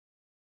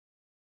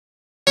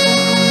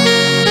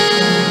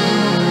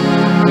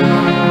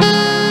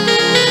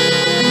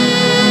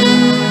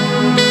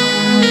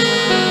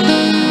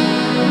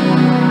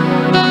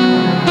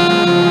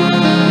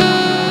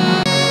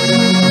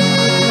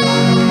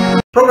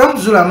program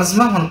Zula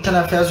Mazma on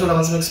Tanafia Zula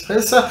Mazma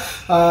Express.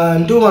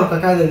 Nduma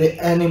Rukakade the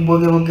any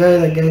boge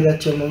the guy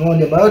that you're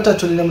mondi about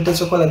to limit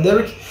so called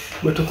Derek.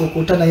 But to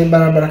kukutana hii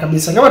barabara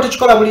kabisa. Ngaba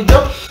tuchikola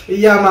bulijo.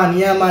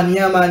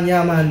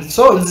 Yaman.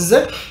 So this is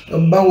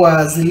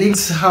about the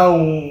links how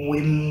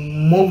we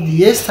moved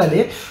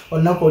yesterday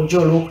onako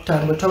Joel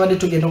okutanga. But abadde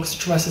tugenda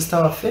okusichuma sister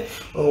waffe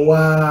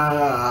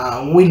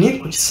wa Winnie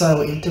ku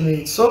kisawe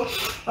Entebbe. So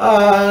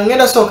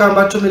ngenda soka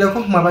mbatumileko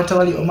mu abantu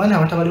abali Oman,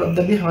 abantu abali Abu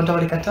Dhabi, abantu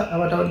abali Qatar,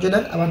 abantu abali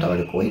Jordan, abantu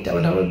abali Kuwait,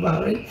 abantu abali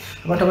Bahrain,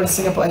 abantu abali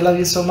Singapore. I love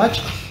you so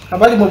much.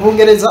 Abali mu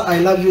Bungereza, I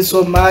love you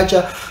so much.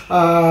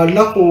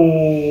 Lunaku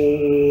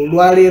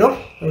lwalero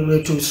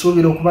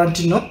lwetusuubira okuba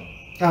nti no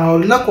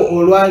olunaku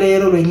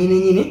olwaleero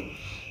lwenyini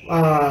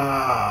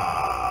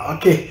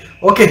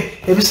okay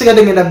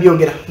ebisigadde ngenda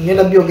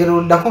byogera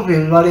oddako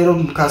lwaleero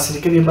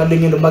mukasirike byembadde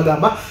ngenda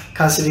bagamba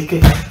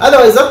kasirike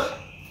otherwise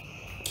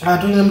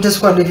tulina mutesi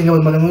kwadeke nga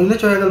bwembagamba olina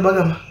kyoyagala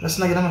bagamba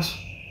gasinagera maaso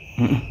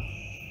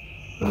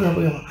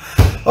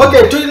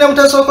okay tulina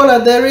mutesi okola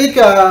Derek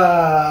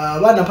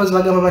baana mpozi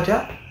bagamba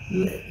batya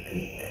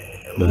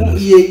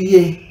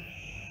ye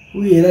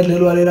era ne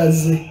lwaleero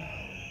azze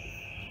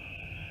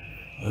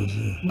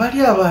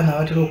bali abana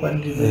batera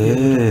okwaniriza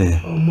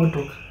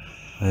omotoka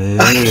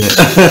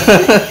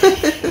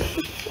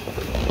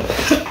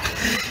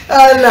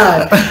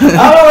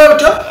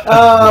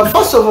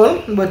first of all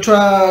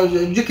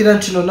jukira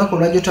nti nonako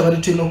lwajjo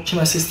twabadde tulina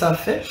okukima sister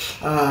ffe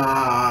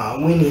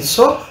Winnie.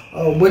 So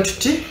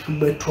bwetuti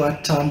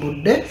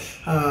bwetwatambudde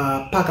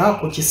paka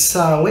ku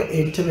kisaawe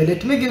Entebbe.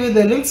 Let me give you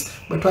the links.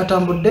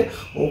 Bwetwatambudde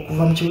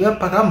okuva mu kibuga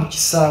paka mu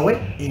kisaawe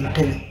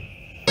Entebbe.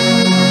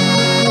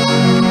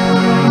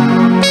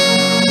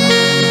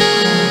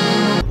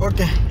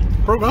 Okay,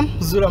 program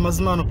Zula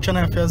Mazma on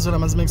channel ya Zula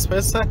Mazma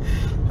Express.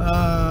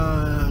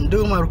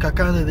 Nduma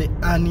Rukakade the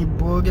ani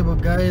boge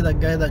guy, the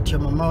guy that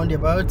your mama on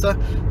about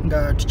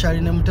nga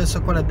tuchali ne muteso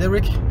kola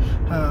Derek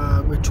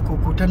gwe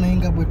tukukutana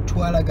inga bwe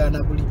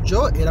twalagana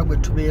bulijjo era gwe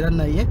tubeera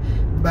naye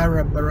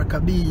barabara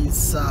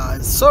kabisa.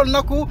 So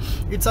naku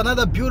it's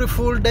another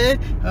beautiful day.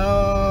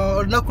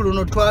 Naku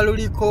luno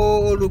twaluliko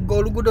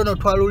olugudo no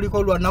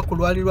twaluliko lwanaku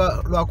lwali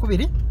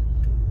lwakubiri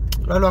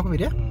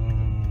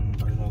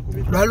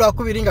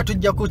lwakubiri nga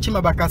tujja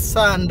kukima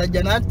bakasanda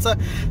janatsa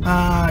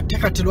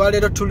tekati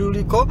lwaleero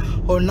tuliliko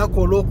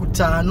olunaku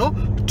olwokutaano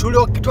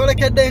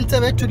twolekedde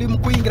Entebbe. Tuli mu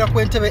kuyingira ku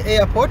Entebbe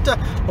airport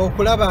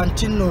okulaba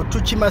nti no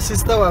tukima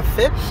sister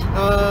waffe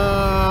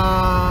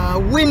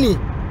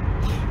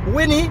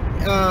Winnie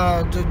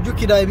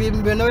tujukira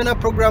ebintu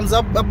programs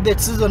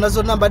updates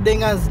zonna mbadde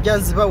nga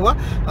nzibawa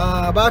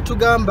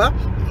batugamba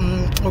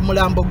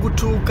omulambo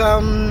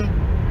gutuuka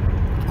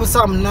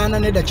kusaa 8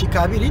 ne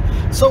dakika 2.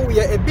 So we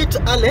are a bit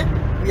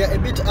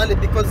early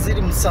because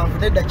ziri musanvu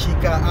ne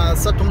dakika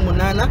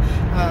 38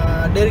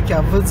 Derek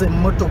avuze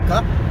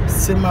motoka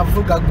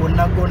semavuga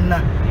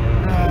gonna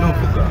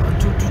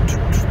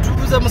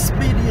tuvuze mu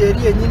speed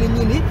eri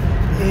enyini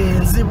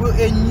nzibu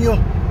ennyo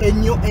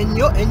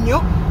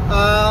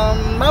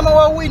mama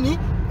wa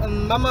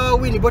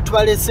Winnie botu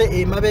balese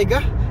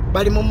emabega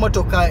bali mu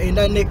motoka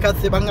enda ne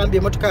Kathe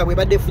bangambye motoka yabwe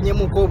badde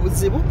funyemu ko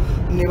obuzibu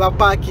ne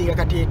baparkinga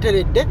kati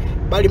eteredde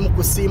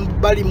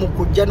bali mu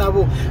kujja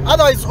nabo.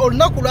 Otherwise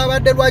olunaku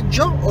lwabadde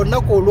lwajjo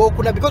olunaku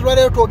olwokuna because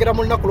lwaleero twogera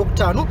mu lunaku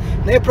olwokutaano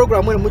naye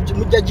program eno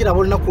mujja giraba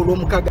olunaku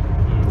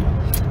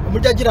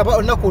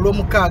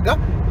olwomukaaga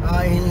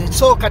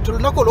so kati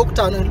olunaku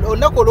olwokutaano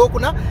olunaku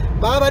olwokuna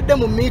babadde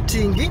mu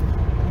meeting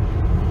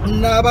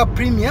n'aba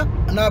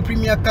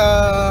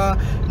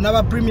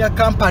premier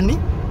company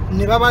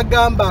ne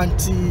babagamba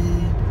nti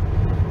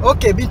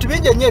okay bintu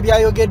bingi nnyo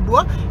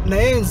ebyayogeddwa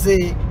naye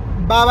nze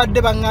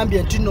babadde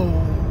bangambye nti no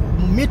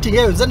meeting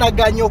eyo nze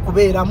naganye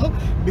okubeeramu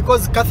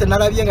because Kathe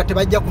nalabye nga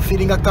tebajja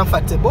kufiringa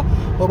comfortable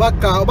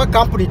oba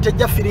company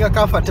tejja firinga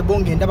comfortable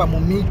ng'endaba mu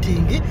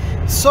meeting.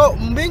 So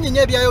mbingi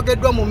nnyo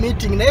ebyayogeddwa mu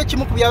meeting naye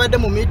kimu ku byabadde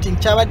mu meeting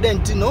kyabadde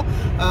nti no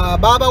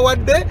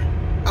babawadde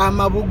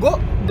amabugo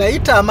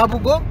gayita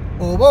amabugo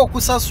oba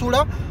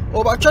okusasula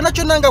oba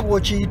kyonna nga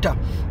bw'okiyita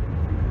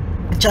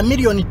cha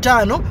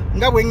 $5,000,000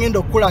 nga bwengenda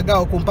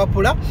okulagawo ku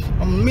mpapula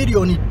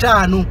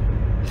 $5,000,000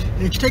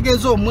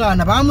 ekitegeeza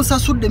omwana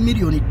bamusasudde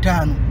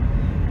 $5,000,000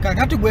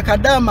 kakati gwe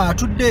kadama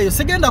atuddeeyo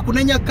sigenda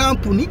kunenya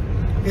kampuni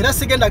era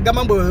sigenda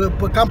gamba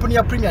mbu kampuni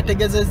ya Premier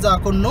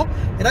tegezezaako no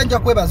era nja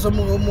kwebaza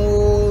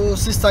mu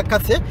sister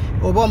Kathe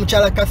oba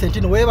omukyala Kathe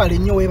nti weebale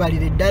nnyo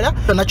weebalire ddala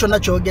kyonna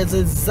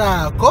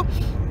kyogezezaako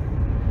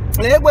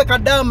naye gwe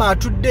kadama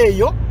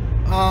atuddeeyo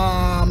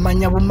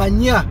manya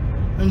bumanya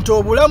nti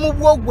obulamu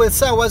bwo gwe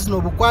essaawa zino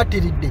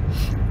obukwatiridde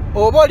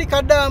oba oli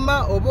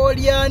kadama oba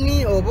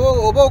olyani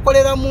oba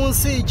okolera mu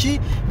nsi ki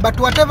but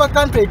whatever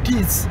country it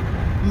is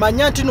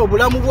manya nti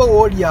n'obulamu bwo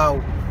wooli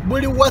awo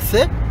buli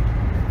worth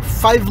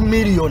 5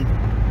 million.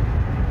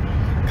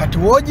 Kati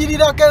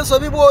woogirirako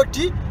ensobi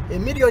bwoti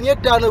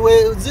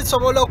 $5,000,000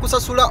 zisobola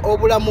okusasula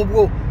obulamu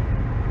bwo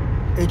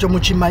ekyo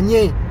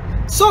mukimanye.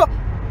 So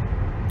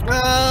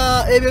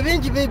ebyo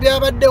bingi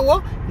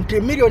byabaddewo nti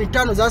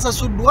 $5,000,000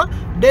 zasasuddwa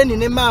then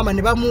ne mama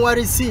ne bamuwa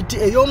receipt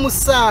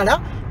ey'omusaala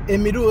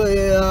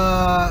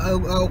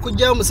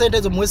okujja mu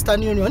sente mu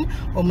Western Union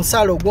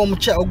omusalo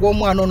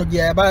ogw'omwana ono gye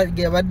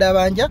yabadde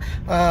abanja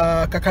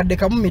kakadde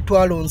kamu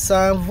mitwalo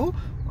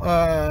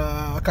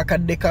 7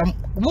 kakadde kamu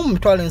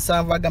mitwalo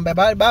 7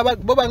 agamba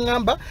bo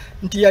bangamba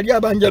nti yali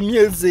abanja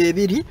myezi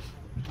 2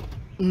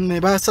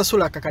 ne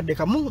basasula kakadde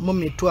kamu mu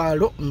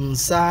mitwalo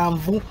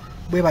 7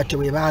 bwe bate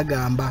bwe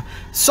bagamba.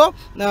 So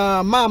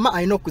mama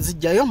alina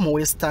okuzijjayo mu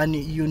Western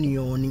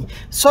Union.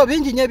 So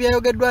bingi nnyo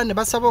ebyayogeddwa ne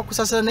basaba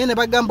okusasula naye ne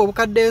bagamba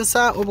obukadde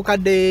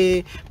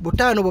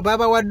 5 bwe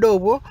baba wadde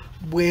obwo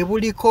bwe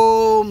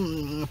buliko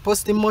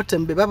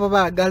postmortem bwe baba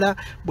baagala,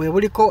 bwe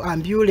buliko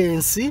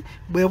ambulance,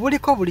 bwe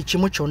buliko buli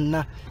kimu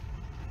kyonna.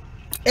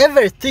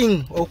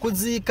 Everything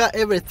okuziika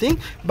everything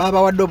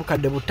baba wadde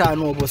obukadde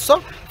 5 obwo.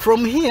 So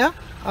from here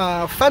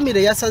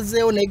family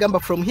yasazeewo negamba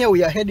from here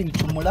we are heading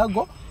to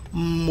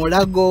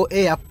Mulago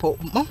Airport,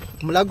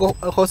 Mulago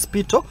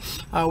Hospital.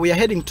 We are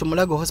heading to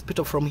Mulago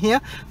Hospital from here.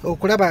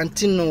 Okulaba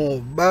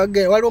ntino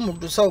waliwo mu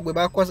dusawo gwe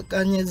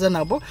bakwakanyeza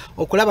nabo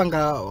okulaba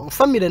nga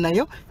family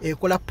nayo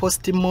ekola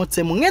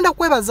postmortem. Ngenda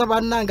kwebaza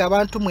bannanga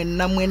abantu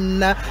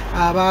mwenna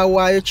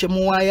abawaayo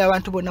kyemuwaayo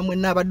abantu bonna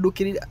mwenna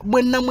abaddukirira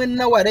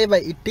mwenna whatever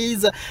it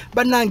is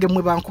bannange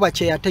mwe bankuba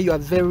kyeyate. You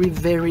are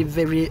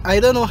very I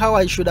don't know how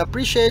I should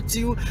appreciate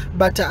you,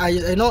 but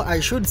I know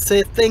I should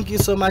say thank you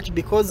so much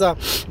because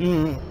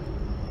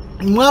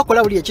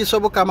mwakola buli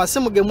ekisoboka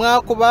amasimu ge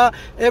mwakuba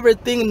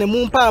everything ne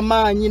mumpa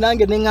amaanyi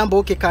nange ne ngamba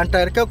oke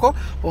kantarekeko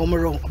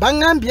omurongo.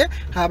 Bangambye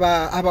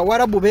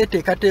abawarabu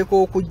beteekateeka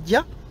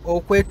okujja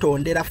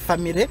okwetondera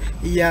family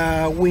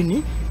ya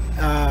Winnie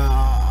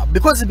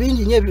because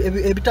bingi nnyo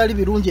ebitali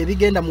birungi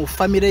ebigenda mu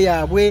family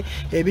yaabwe,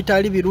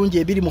 ebitali birungi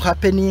ebiri mu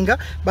happening.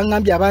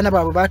 Bangambye abaana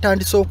baabwe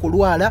batandise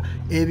okulwala,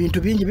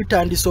 ebintu bingi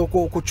bitandise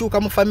okukyuka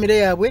mu family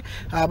yaabwe,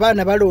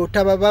 abaana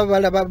baloota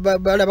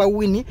balaba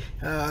Winnie.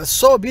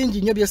 So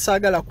bingi nnyo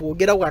byesaagala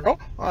kwogera wano,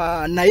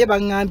 naye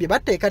bangambye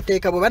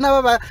bateekateeka bwe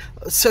banaba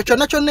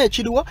kyonna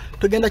ekiriwo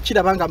tugenda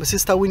kirabanga mu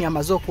sister Winnie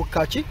amaze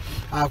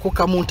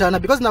okukka mu ntaana,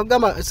 because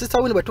nagamba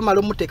sister Winnie bwe tumala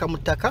omuteeka mu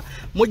ttaka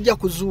mujja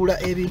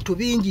kuzuula ebintu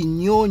bingi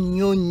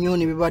nnyo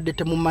ne bibadde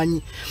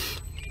temumanyi.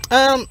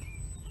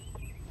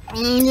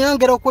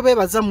 Nyongera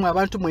okubeebaza mu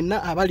abantu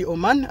mwenna abali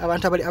Oman,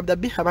 abantu abali Abu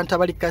Dhabi, abantu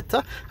abali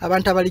Qatar,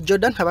 abantu abali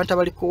Jordan, abantu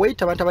abali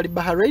Kuwait, abantu abali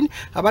Bahrain,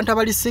 abantu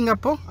abali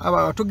Singapore.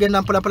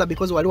 Tugenda mpola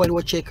because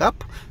waliwo check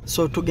up,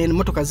 so tugenda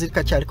motoka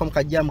zirika kyaliko mu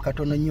kajjamu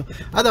katono nnyo.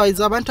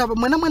 Otherwise abantu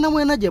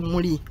mwenna gye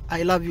muli,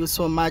 I love you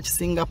so much.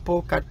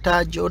 Singapore,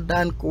 Qatar,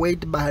 Jordan,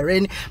 Kuwait,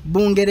 Bahrain,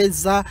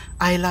 Bungereza,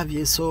 I love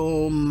you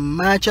so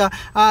much.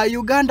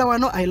 Uganda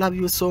wano, I love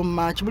you so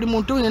much. Buli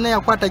muntu yenna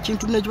yakwata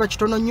kintu nekiba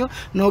kitono nnyo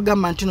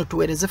n'ogamba ntino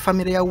tuweereze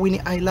family ya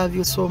Winnie, I love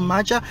you so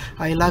much.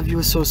 I love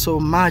you so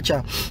much.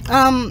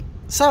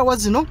 Sawa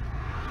zino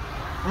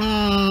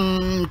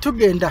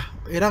tugenda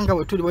era nga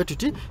bwe tuli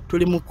wetuti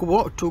tuli mu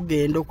kubo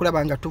tugenda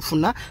okulaba nga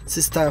tufuna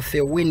sister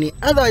Waffe Winnie.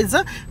 Otherwise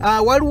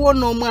waliwo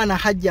n'omwana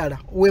Hajjala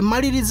we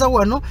maliriza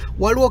wano,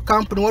 waliwo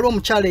company, waliwo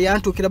omukyala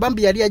eyantukira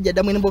bambi yali ajja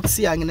ddamu inbox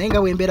yange naye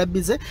nga wembeera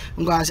bize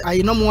nga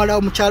ayina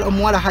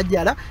omuwala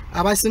Hajjala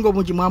abasinga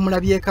omungi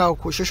mwamulabyeko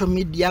ku social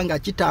media nga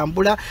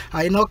kitambula.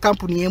 Ayina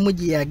company emu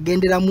gye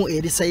yagenderamu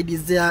eri side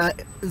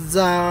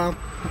za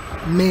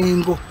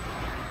Mengo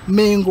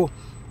Mengo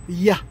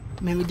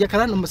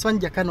jakalanda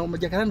musanje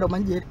jakalanda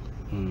omanjeri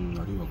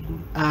ali waggulu.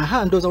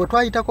 Aha, ndoza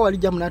wetwayitako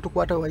walijja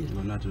munatukwata wayi.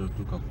 Natero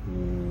tuka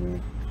ku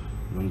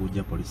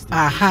Longoja police station.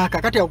 Aha,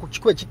 kakati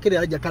akuchukue chikere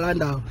aja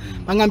kalanda aho.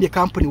 Bangambye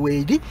company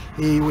weedi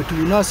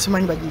wetu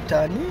simanyi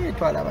bagitani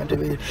twala abantu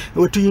be.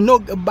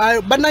 Wetu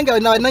bananga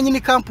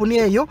nanyini company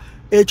eyo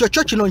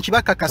ekyo kino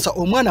nkibakakasa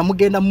omwana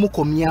mugenda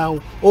mukomyawo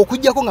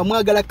okujjako nga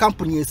mwagala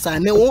company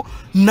esaanewo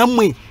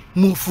namwe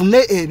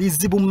mufune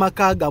ebizibu mu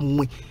maka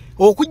gammwe.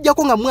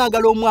 Okujjako nga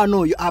mwagala omwana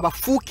oyo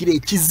abafuukire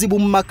ekizibu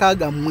mu maka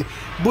gammwe.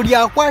 Buli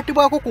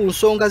akwatibwako ku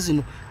nsonga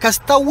zino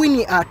kasita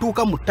Winnie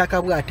atuuka mu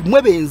ttaka bw'ati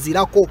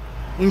mwebenzirako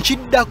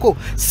nkiddako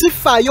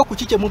sifaayo ku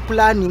kike mu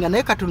planning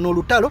naye katono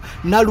olutalo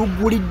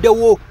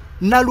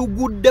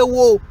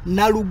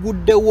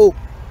naluguddewo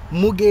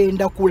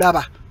mugenda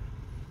kulaba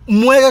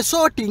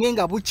mwesorting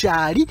nga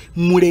bukyali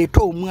muleete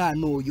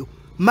omwana oyo.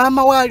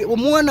 Mama wali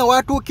omwana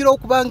watuukira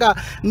okubanga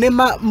ne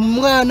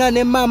mwana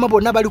ne mama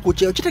bonna bali ku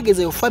kyeo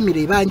kitegeeza yo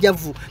family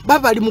banjavu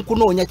baba ali mu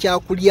kunoonya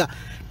kyakulya.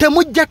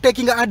 Temujja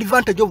taking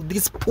advantage of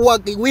these poor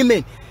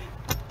women,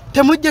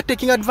 temujja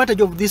taking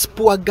advantage of these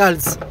poor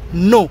girls,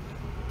 no.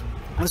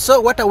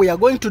 So what we are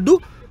going to do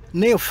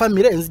neyo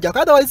family enzija,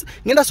 otherwise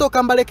ngenda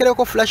soka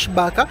mbalekereko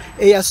flashback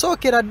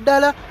eyasookera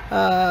ddala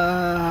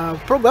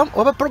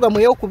program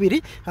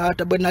eyokubiri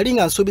tabwe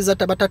nalinga nsuubiza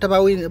tabatata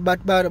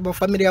ba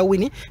family ya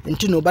Winnie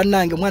ntino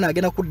bannange mwana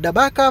agenda kudda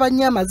baka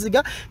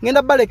abanyamaziga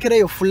ngenda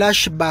balekereyo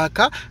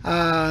flashback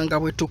nga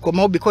bwe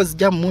tukomawo because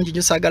jam mungi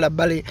nyo sagala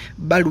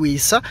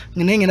balwisa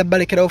ngenda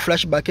balekereyo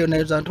flashback eyo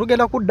nayo zantu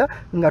tugenda kudda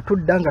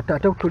nga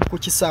tate tuli ku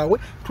kisaawe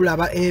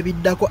tulaba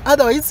ebiddako.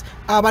 Otherwise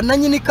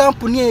abananyini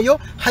company eyo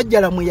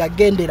Hajjala mwe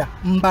yagendera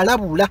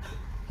mbalabula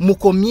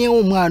mukomyewo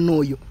omwana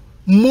oyo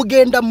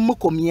mugenda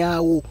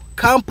mukomyawo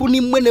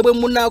kampuni mmwe ne bwe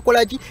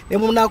munakola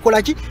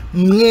ki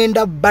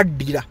ngenda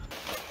baddira.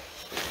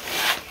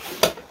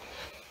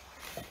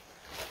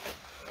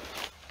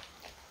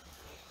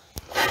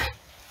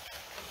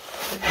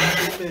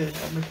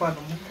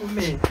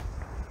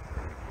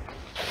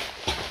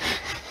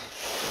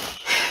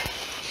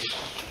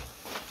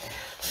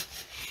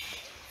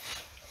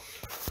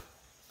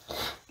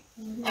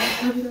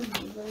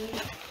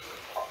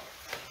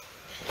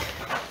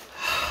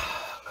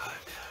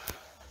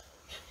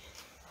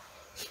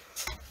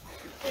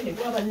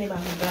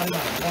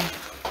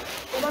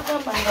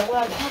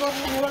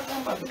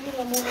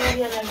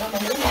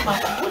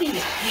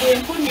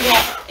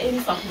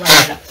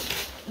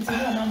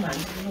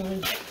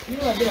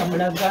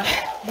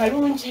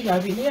 balungi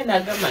babiri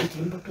nagamba nti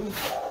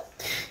mbutuufu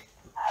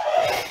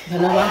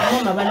bano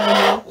bakoma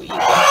bananya okuyiga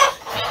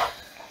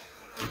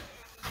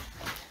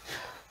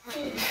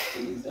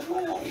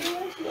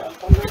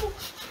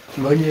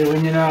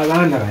Bonyina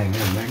abaana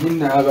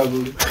banyina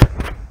ababulu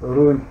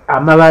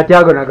amabaati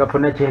ago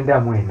nagafuna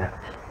 9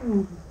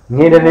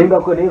 ngenda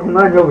nengakole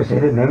kumanya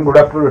obusere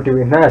nengula ploti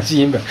we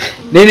nasimba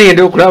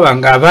nengenda okulaba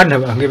nga abaana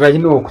bange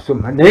balina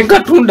okusoma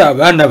nengatunda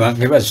abaana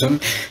bange basome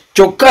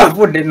kyokka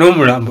afudde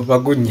n'omulambo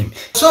bagunyime.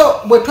 So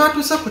bwe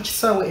twatuuse ku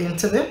kisaawe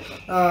Entebbe,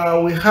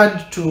 we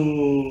had to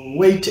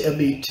wait a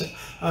bit.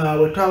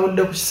 Bwe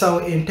twawudde ku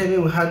kisaawe Entebbe,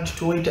 we had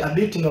to wait a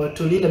bit nga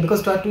wetulinda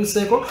because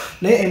twatuuseeko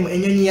naye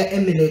ennyonyi ya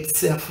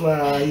Emirates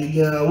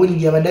Winnie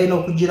gy'abadde alina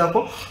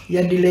okugirako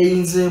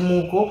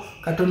yadelayinzeemuuko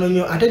katono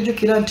nnyo ate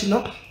jjukira nti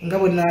no nga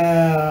bwena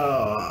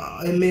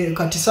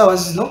kati saawa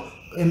zino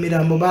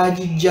emirambo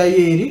bagijjayo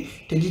eri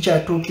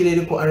tegikyatuukira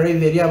eri ku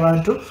arrive eri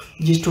abantu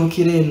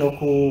gituukira eno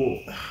ku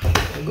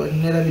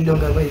nerabidde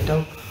nga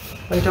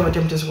bayita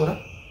batya mutesikola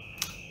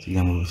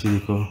kigambo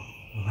kiriko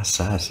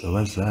siasa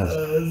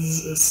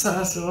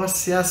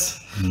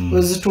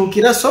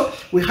wezituukira. So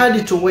we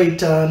had to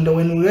wait, and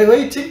when we were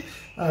waiting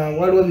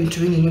waliwo ebintu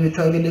bingi nnyo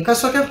byetwagedde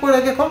kasooke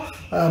nkukolageko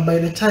by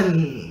the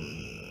time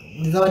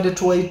zabadde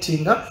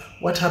tuwaitinga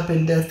what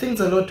happened. There are things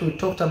a lot we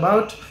talked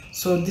about,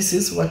 so this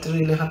is what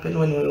really happened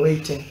when we were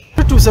waiting.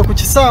 Tutuuse ku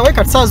kisaawe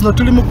kati saa zino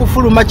tuli mu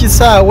kufuluma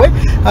kisaawe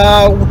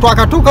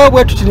twakatuukawo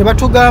bwe tuti ne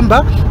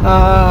batugamba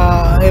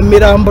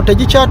emirambo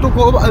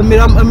tegikyatuuka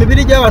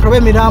emibiri gy'abantu oba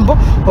emirambo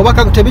oba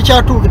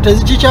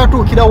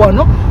tezikyatuukira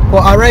wano ku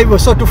arrival,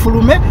 so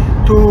tufulume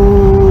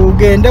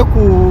tugende ku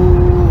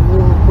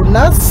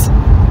nurse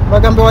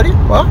bagambe wali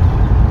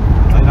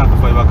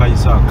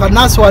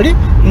kanasi wali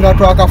nga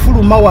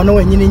twakafuluma wano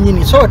wenyini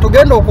nyini, so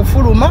tugenda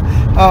okufuluma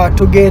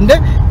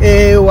tugende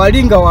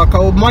wali nga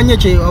wakamanye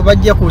kye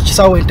bajja ku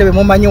kisaawe Entebbe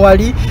mumanyi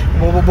wali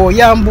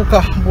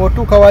boyambuka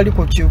bwotuuka wali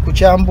ku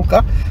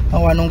kyambuka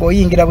wano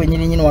ng'oyingira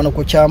wenyini nyini wano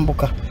ku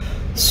kyambuka.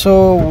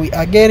 So we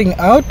are getting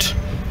out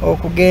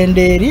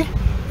okugenda eri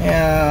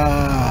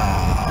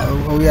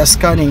we are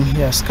scanning,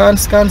 yeah, scan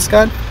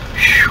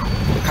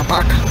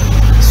kapaka.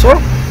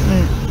 So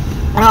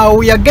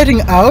we are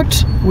getting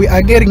out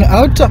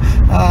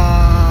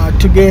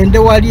tugende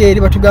wali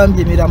eri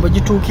batugambye emirambo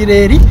gituukira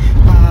eri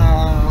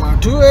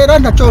era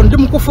nakyo ndi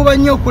mukufuba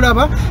nnyo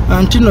okulaba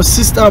nti no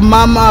sister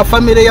mama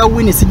family ya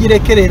Winnie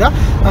sigirekerera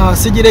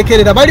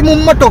bali mu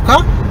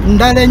mmotoka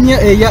ndala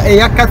ennyo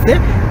eya Kathe,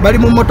 bali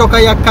mu mmotoka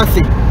ya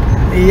Kathe,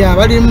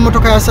 bali mu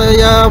mmotoka ya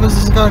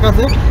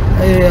Kathe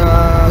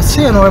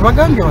si eno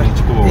webagambye wali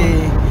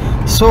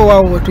so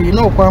wawo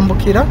tulina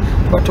okwambukira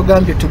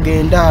batugambye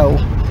tugende awo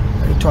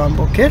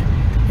twambuke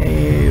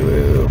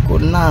ku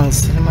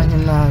nazi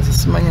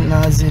simanyi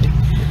naziri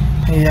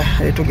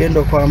tugenda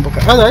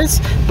okwambuka.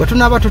 Otherwise bwe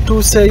tunaba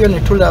tutuuseeyo ne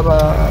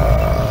tulaba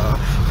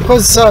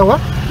because saawa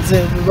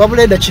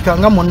wabula eddakiika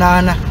nga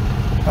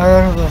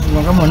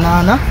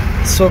 8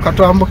 so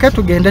katwambuke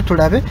tugende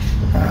tulabe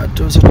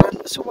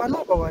wano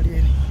oba wali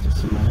eri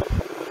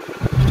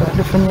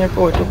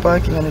twandifunyeeko we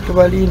tupaakinga ne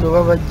tubalinda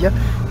oba bajja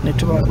ne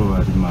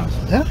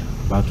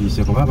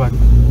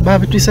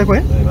babituiseko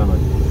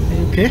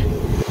okay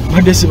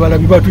badde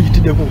sibalabi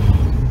batuyitiddeko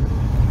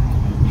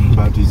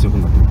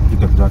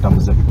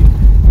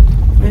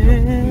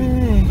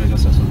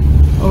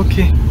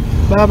okay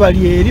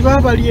babali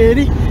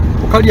eri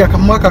okali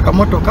akamwaka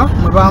kamotoka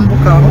mwe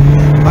bambuka awo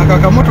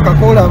akamotoka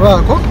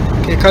koolabaako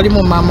ke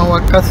kalimu mama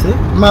wa Kathe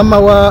mama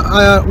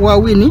wa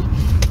Winnie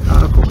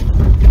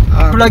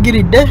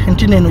tulagiridde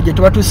nti neno gye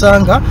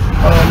tubatusanga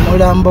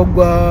mulambo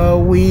gwa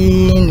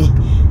Winnie.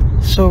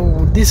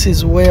 So this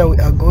is where we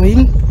are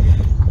going.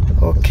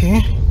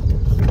 Okay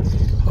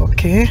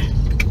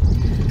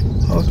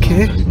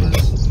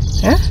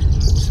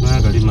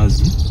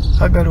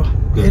agalo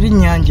eri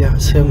nyanja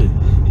sebo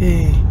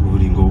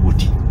ulingo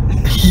obuti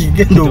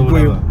gendo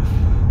ogweyo.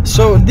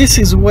 So this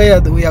is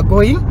where we are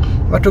going.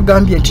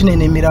 Batugambye nti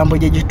nene emirambo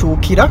gye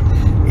gituukira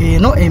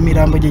eno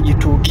emirambo gye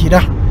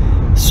gituukira,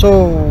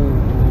 so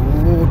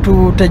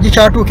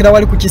tegikyatuukira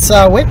wali ku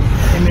kisaawe,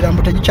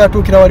 emirambo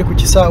tegikyatuukira wali ku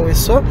kisaawe,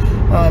 so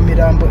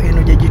mirambo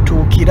eno gye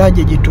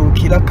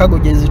gituukira kago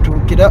gye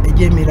zituukira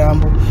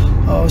egy'emirambo.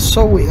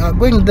 So we are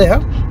going there.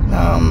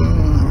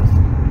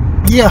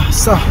 Yeah,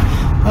 so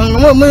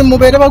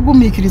mubere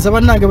bagumikiriza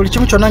bannange buli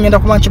kimu kyonna ngenda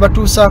kuba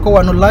nkibatuusaako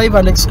wano live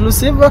and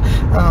exclusive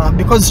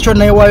because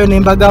kyonna ewayo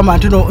nembagamba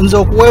nti no nze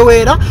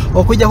okuweweera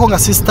okujjako nga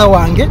sister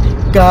wange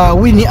ga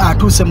Winnie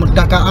atuuse mu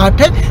ttaka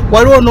ate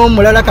waliwo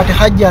n'omulala kati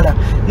hajjala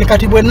ne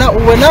kati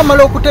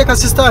bwenamala okuteeka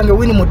sister wange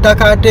Winnie mu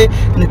ttaka ate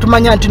ne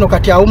tumanya nti no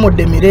kati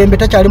awumudde mirembe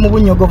takyali mu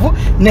bunyogovu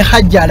ne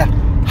hajjala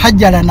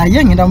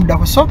naye ngenda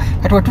muddako so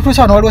kati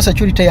wetutuusa wano waliwo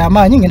security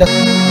y'amaanyi ngenda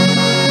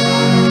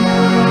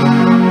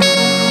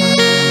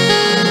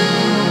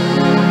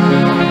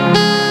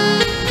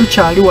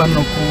tukyali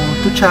wano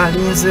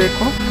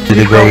tukyalinzeeko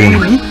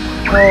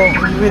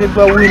omubiri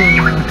gwa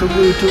Winnie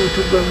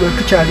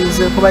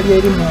tukyalinzeeko bali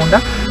eri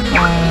munda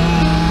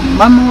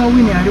mama wa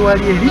Winnie ali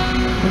wali eri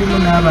mulimu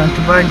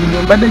n'abantu bangi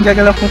mbadde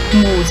njagala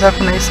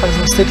kumubuuzaako naye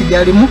saazi state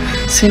gyalimu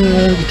si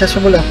nnungi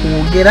tasobola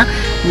kwogera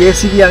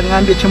yeesibye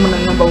aŋŋambye kimu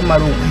naŋŋamba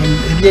bumala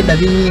ebyenda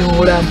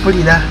binyoola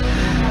mpulira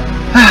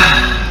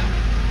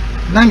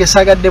nange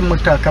saagadde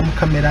mutaka mu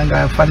kamera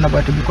nga afaanana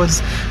bwatyo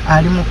because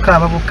ali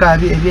mukaaba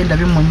bukaabi ebyenda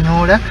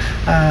bimunyoola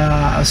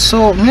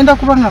so ngenda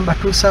kuba nga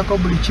mbatuusaako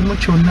buli kimu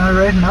kyonna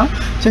right now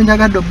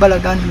kyenjagadde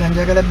obbalaga nti nga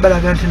njagala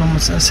bbalaga nti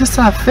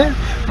sister affe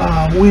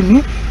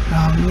Winnie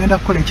ngenda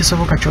kukola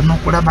ekisoboka kyonna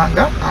okulaba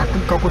nga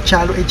atuuka ku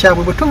kyalo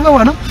ekyabwe bwe tuva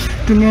wano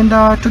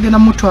tugenda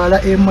mutwala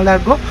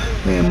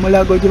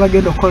emulago gye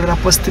bagenda okukolera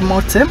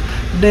postmortem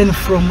then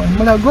from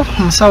emulago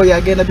omusawo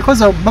yagenda because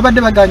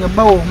babadde baganya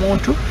obbawa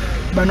omuntu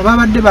bano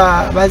babadde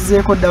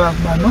bazeeko ddala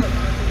bano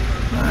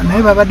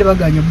naye babadde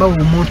baganya obbawa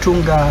omuntu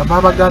nga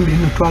babagambye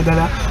nyo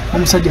twagala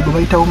omusajja gwe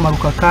bayita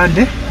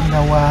Bumalukakande nga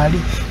waali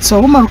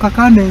so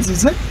Bumalukakande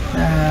nzize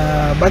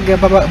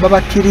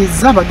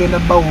babakkiriza bagenda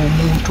bbawa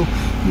omuntu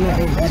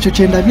ekyo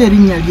kyendabye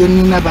erinnya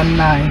lyenina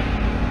bannaaye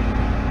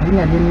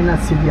erinnya lyenina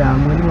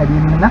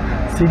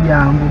si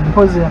lyangu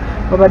because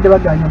babadde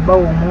baganya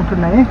obbawa omuntu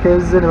naye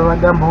keze ne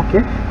babagamba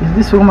okay is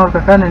this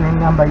Bumalukakande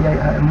neŋŋamba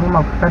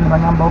Bumalukakande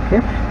bagamba okay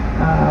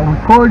we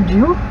called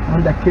you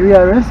on the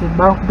clearance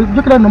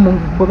jukira no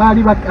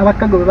bali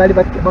abakago bali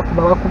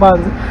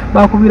bakubanze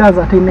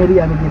bakubiraza ate email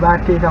yange gye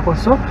bateekako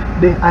so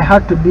I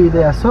had to be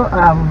there so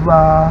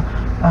I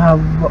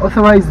have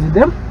authorized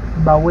them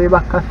bawe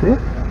bakafe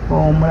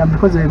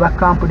because they back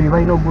camp they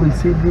buy no go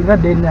receiving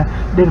then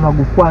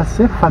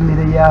bagukwase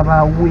family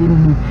yaba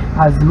Winnie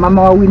as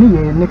mama wa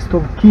Winnie next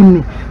of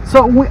kin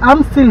so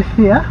I'm still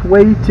here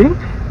waiting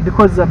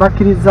because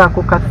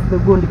abakirizaako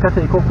gundi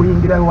kateeka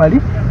okuyingira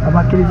wali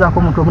abakirizaako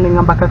omuntu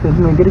omunengamba kate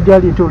zino engeri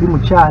gyali nti oli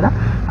mukyala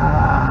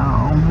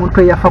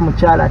omuntu eyafa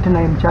mukyala ate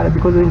naye mukyala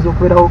because oyinza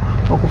okubeerawo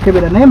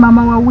okukebera naye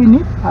maama wa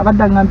Winnie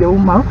abadde aŋŋambye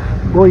wumalo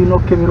g'olina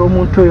okukebera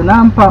omuntu oyo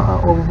nampa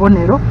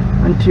obubonero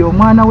nti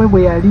omwana we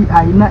bwe yali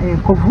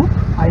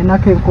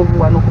ayinako enkovu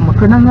wano ku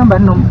mutwe naŋŋamba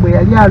nno bwe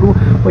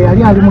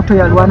yali ali muto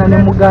yalwana ne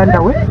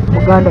muganda we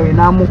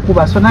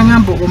n'amukuba so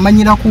naŋŋamba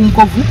omanyira ku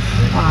nkovu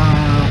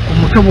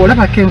omutwe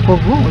bw'olabako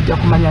enkovu ojja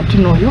kumanya nti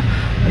n'oyo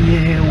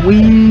ye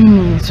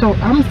Winnie so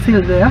I'm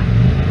still there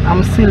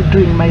I'm still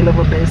doing my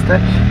level best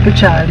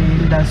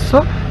tukyalinda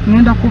so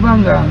ngenda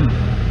kubanga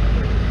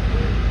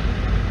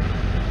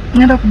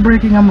ngenda ku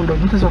breaking amundo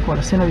nteza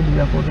okukola sina bintu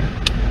byakwogera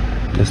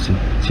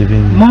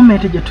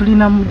moment gye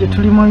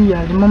tulimu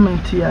yali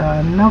moment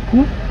ya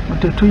nnaku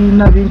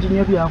tetulina bingi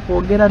nnyo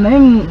byakwogera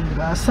naye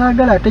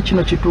saagala ate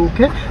kino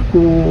kituuke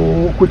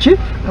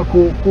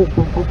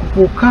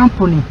ku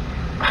kampuni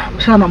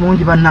sana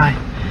mungi bannaye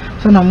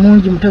sana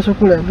mungi muteso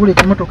kula bule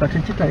kimotoka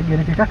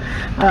tekitagerekeka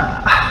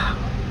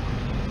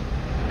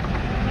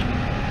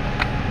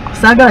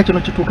saagala kino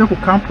kituuke ku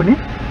kampuni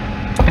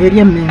eri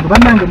emmengo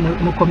bannange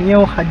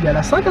mukomyewo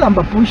hajjala saagala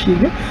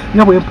mbapushinge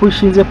nga bwe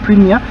mpushinze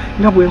premier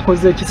nga bwe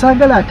nkoze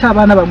ekisaagala ate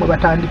abaana bamwe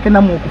batandike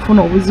namwe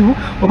okufuna obuzibu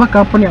oba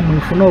kampuni yamwe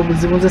efuna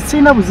obuzibu nze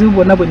sirina buzibu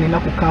bwonna bwe nina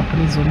ku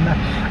kampuni zonna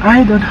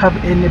I don't have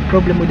any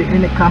problem with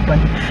any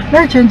company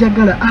naye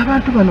kyenjagala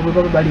abantu bano bwe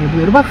baba bali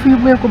ebweru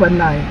bafiibweko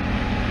bannaye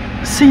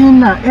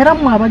sina era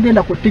mwe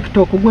abagenda ku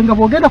TikTok gwe nga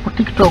bwogenda ku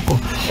TikTok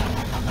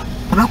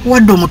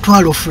bakuwadde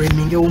omutwalo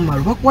framing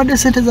ewumalu bakuwadde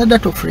sente za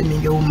data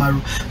framing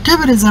ewumalu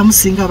tebereza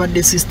musinga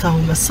abadde sister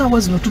nga sawa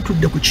zino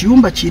tutudde ku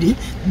kiyumba kiri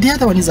the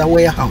other one is a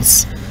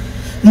warehouse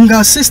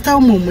nga sister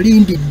omu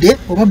omulindidde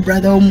oba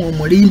brother omu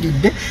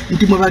omulindidde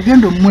nti mwe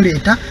bagenda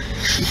omuleeta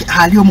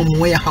ali omu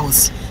mu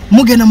warehouse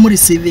mugenda mu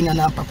receiving an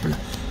apapula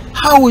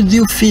how would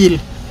you feel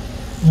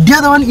the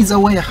other one is a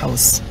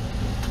warehouse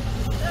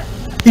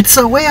it's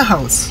a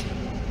warehouse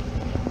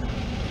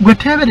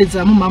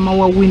gweteberezaamu mama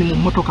wa Winnie mu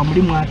motoka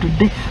mulimu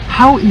atudde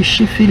how is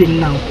she feeling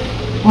now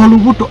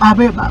olubuto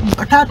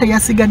taata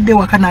yasigadde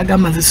waka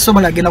n'agamba nze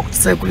sisobola genda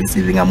kukisayo ku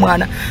receiving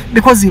mwana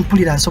because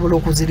mpulira nsobola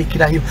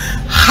okuzirikirayo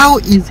how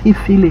is he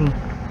feeling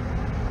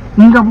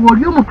nga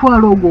bw'oli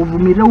omutwalo ogwo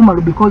ovumirira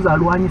umalu because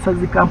alwanyisa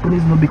zi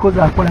companies no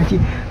because akola ki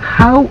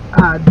how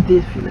are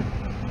they feeling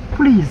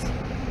please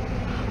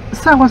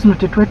saawa zino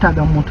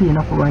tetwetaaga muntu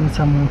yena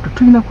kulwanyisa muntu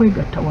tulina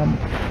kwegatta wamu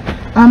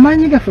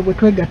amaanyi gaffe bwe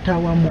twegatta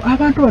wamu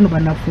abantu bano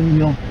banafu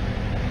nnyo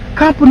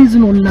kampuni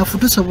zino nnafu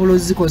tusobola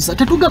ozikozesa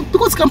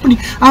because company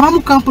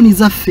abamu kampuni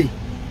zaffe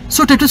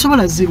so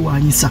tetusobola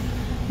zirwanyisa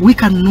we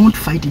cannot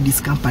fight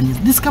these companies.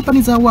 These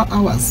companies are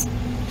ours.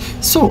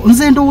 So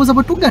nze ndowooza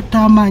bwe tugatta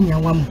amaanyi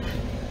awamu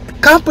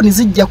companies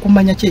zijja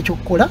kumanya ki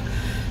ekyokukola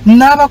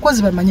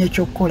n'abakozi bamanya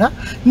ekyokukola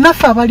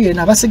naffe abali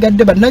eno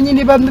abasigadde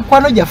bannannyini ba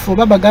mikwano gyaffe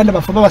oba baganda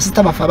baffe oba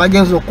basista baffe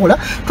abagenza okukola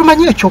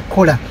tumanye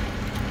ekyokukola.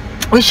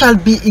 We shall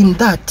be in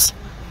that.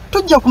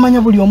 Tujja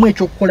kumanya buli omu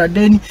ekyokukola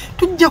then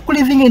tujja ku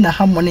living in a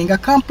harmony nga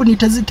company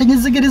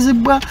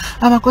tenyizigirizibwa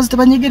abakozi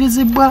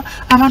tebanyigirizibwa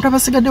abantu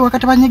abasigadde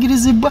wakati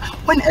banyigirizibwa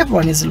when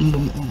everyone is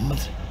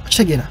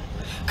kitegeera.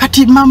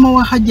 Kati mama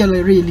wa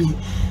Hajjala really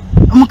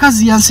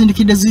omukazi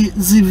yansindikidde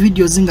zi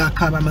video zinga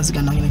akaaba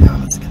Amaziga nange nekaba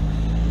Amaziga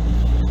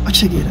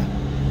kitegeera.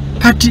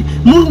 Kati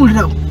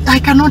muwulira I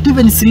cannot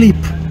even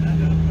sleep.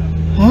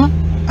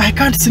 I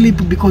can't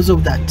sleep because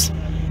of that.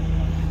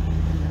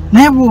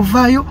 Naye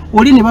bw'ovaayo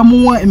oli ne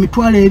bamuwa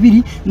emitwalo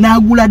 2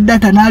 n'agula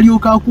data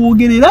n'alyoka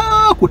akwogerera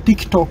ku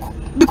TikTok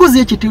because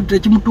ekyo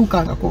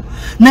tekimutuukangako.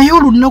 Naye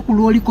olunaku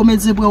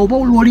lw'olikomezebwawo oba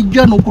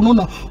lw'olijja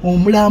n'okunona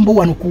omulambo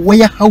wano ku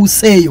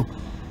warehouse eyo,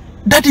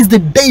 that is the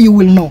day you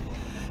will know.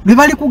 Bwe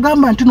bali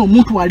kugamba nti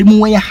n'omuntu ali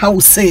mu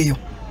warehouse eyo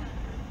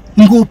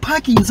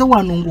ng'opaakinze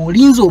wano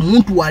ng'olinze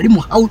omuntu ali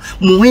mu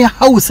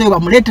warehouse eyo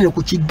bamuleetere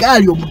ku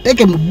kigaali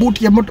omuteeke mu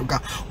buuti y'emmotoka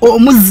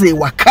omuzze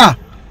ewaka.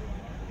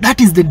 That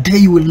is the day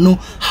you will know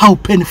how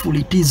painful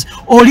it is.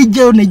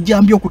 Olijjayo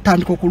nejjambi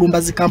okutandika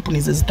okulumba zi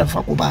companies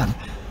ezitafa ku baana.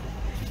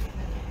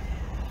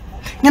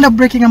 Ngenda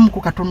breaking amu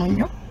ku katono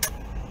nnyo.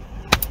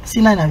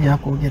 Sina na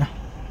byakwogera.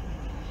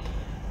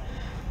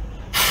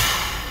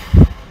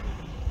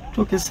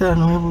 Tokesera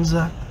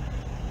nowebuuza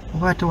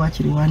oba ate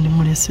wakiri wandi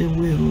mulese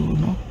bweru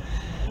luno.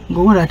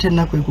 Ng'owula ate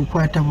ennaku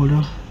ekukwata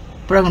bulo.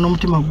 Pulanga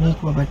n'omutima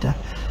gunkuba bata.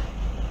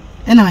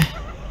 Anyway.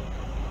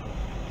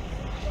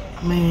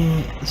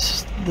 May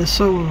the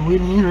soul of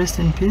Winnie rest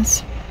in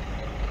peace.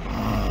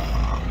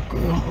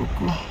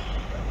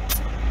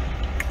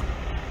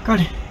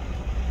 Kale,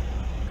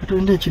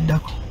 katulinde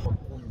ekiddako.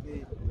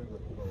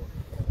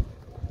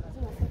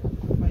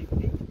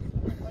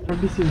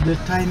 This is the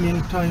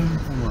timing time.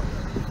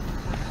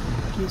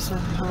 Kiss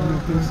and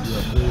hug.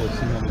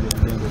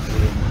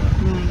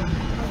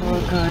 Oh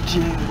God,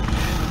 yeah.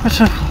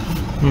 What's up?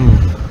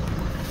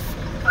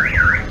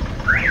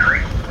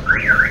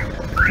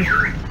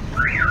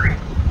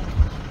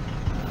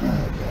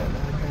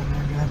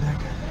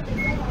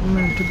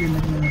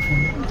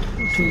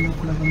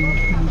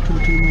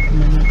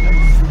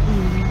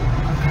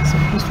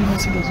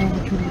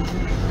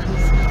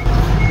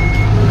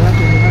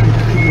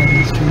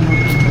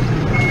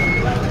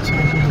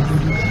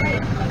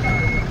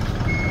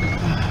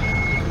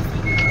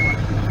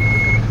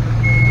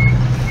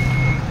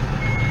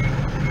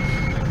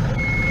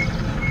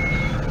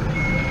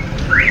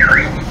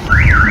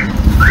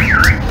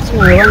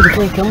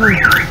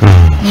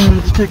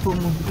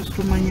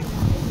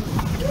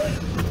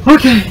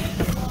 Okay.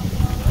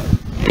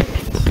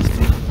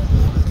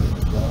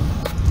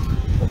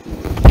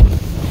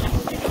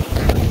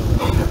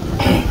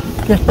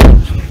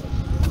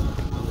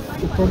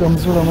 Program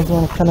zula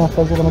mazima kana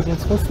fazula mazima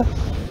sikosa.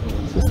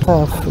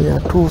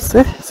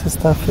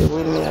 Sister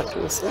Winnie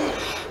yatuuse.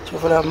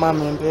 Kivula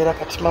mama embeera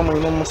kati mama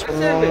ine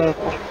musonyi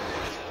omuko.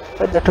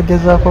 Tajja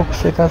tugezaako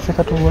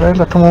okuseka tubula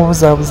nga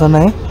tumubuzabuza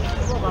naye.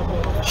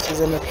 She's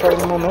in a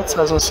trying moment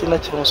as osina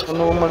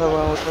kimusoni omwana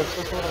wawe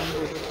tasobola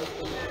mbere.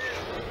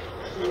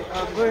 We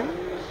are going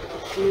to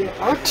clear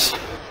out.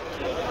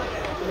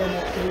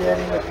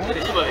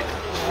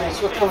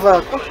 So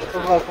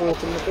tuvako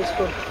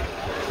mutimukesiko.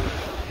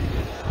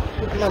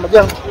 Mama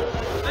jangu.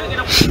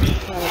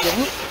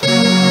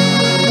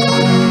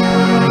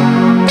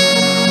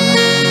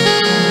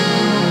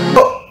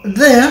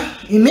 There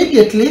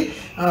immediately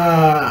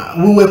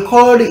we were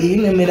called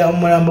in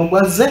omulambo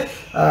gwaze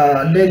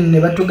then ne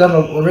batugamba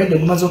already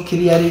gumaze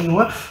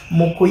okiriyaringwa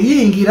mu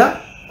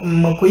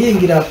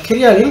kuyingira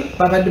clearing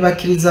babadde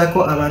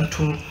bakirizaako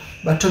abantu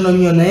batono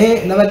nnyo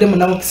naye nabadde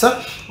munamukisa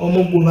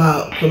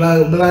omuguba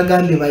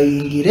bagambye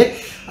bayingire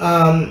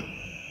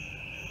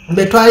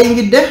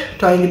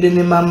twayingidde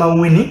ne mama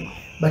Winnie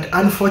but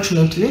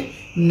unfortunately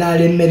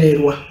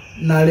nalemererwa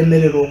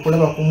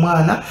okulaba ku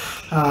mwana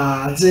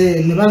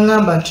nze ne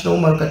bangamba nti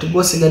n'omwana kati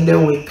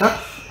gwosigaddeyo wekka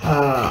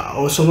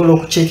osobola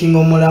okucheckinga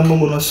omulambo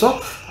guno so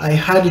I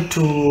had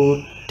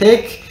to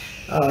take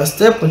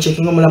step on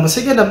checking omulambo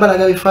sigenda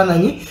balaga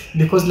bifaananyi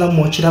because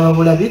namwe okiraba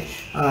bulabi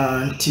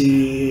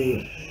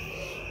nti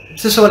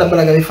sisobola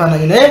balaga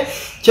bifaananyi naye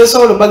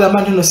kyesobola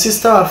bagamba nti no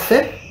sister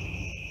waffe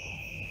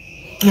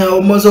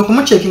omoza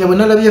okumucheckinga bwe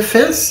nalabye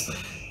face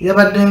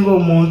yabadde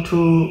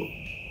ng'omuntu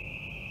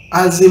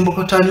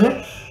azimbukotanye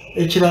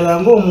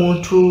ekirala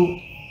ng'omuntu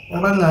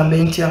abangambe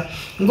ntya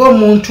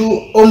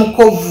ng'omuntu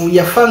omukovu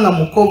yafanga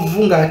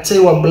mukovu ng'ate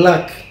wa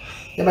black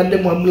yabadde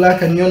mu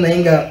black nnyo naye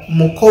nga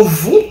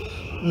mukovu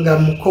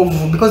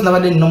because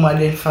nabadde nino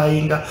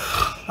identifying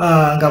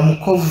nga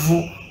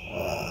mukovu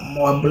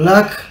wa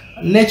black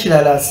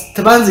n'ekirala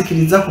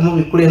tebanzikiriza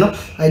kumubikula eno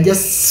I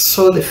just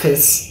saw the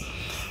face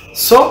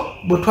so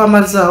bwe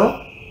twamazaawo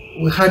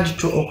we had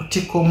to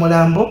okutika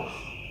omulambo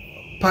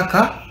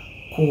paka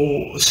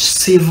ku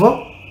civil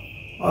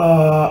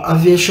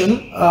aviation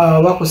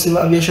wako civil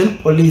aviation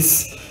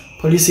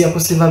police ya ku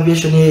civil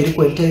aviation eri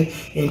ku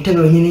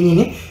Entebbe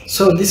nyini.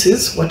 So this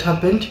is what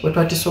happened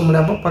wetwatisa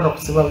omulambo paka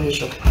ku civil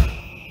aviation.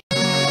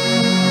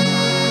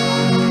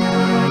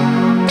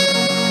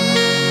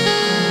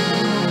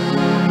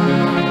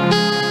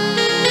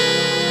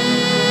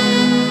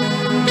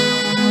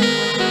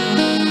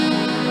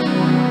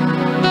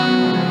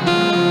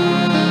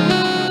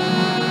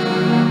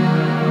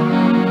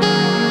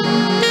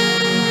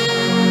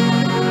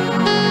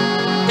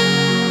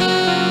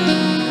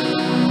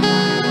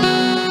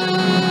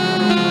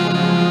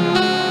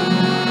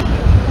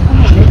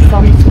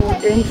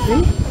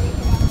 Entry,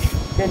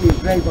 then you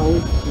drive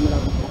away.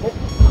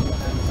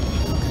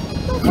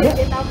 Okay?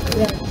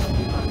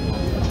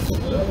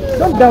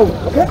 Don't down,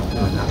 okay?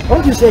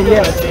 Don't you say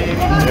yes?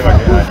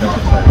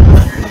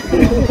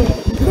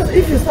 Because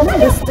if you stop in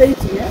the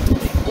state here,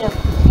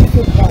 you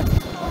feel bad.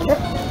 Okay?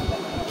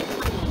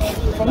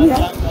 From here,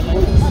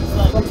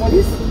 from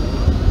police,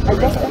 I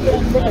just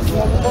take a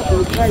small walk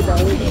and drive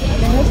away.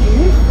 Then what's the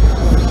news?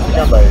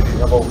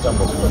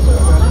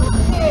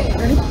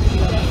 Ready?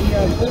 We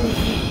are going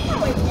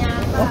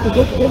to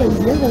go together with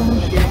the other one.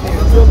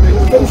 So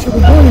we should go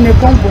in a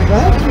convoy,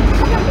 right?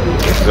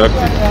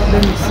 Exactly.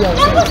 Let me see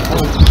ourselves.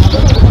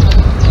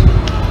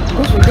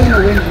 Because we don't know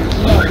when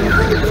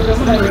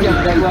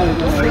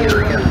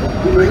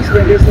we reach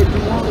there, they say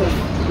tomorrow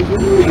we will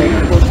be like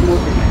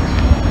post-mortem.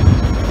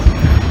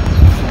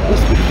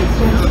 This is the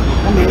first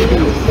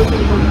American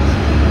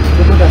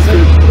the mother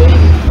said,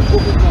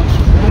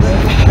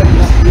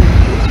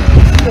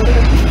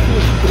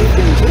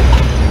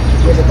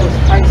 there's a lot of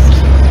ice.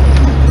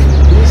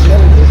 This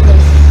level is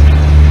nice.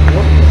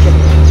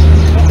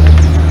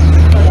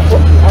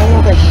 I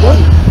want to go.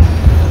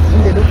 When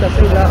the doctor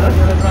said that,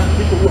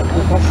 people walk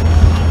too fast.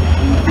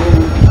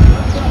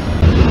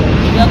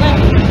 You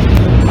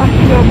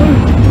are going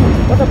to do.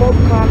 What about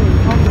coming?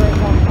 How do I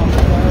come?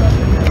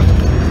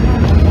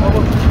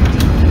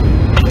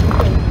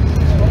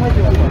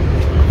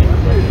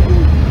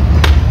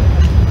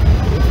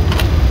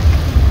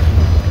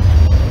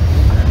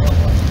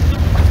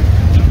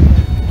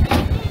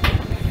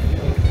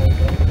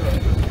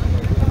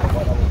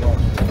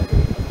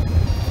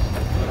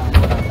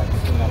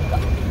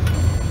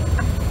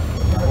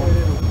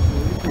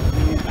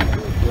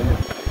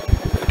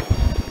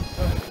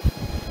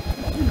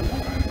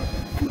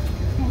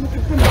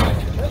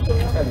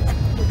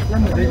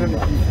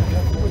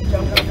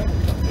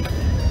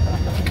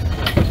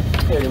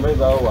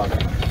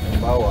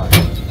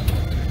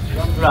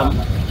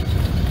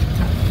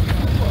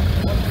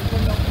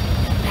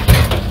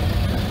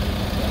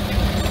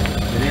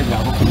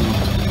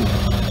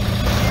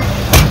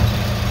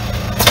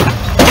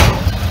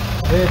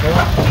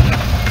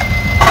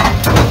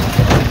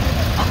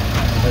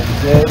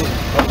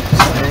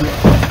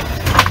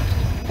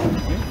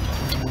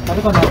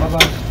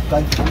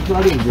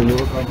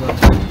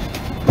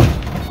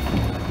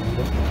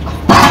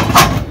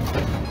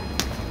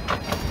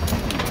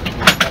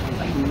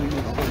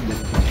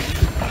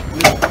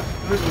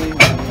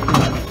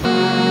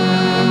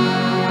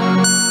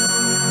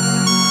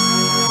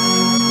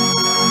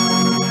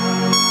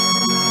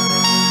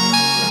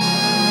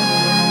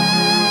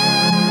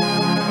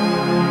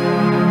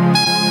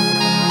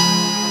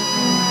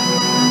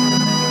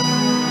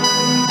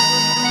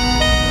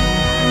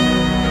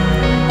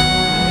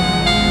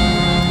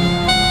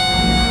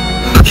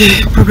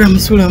 Program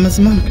Zula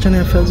Mazima mkutano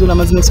ya Zula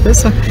Mazima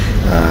Space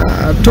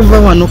tuva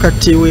wano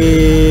kati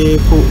we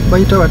ku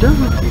bayita wata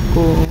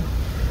ku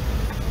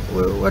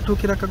watu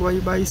kiraka kwa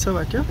bayisa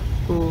wata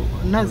ku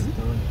nazi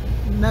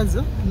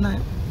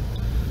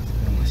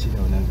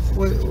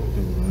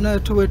na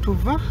tuwe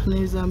tuva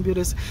neza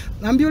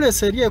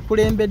ambulance eriye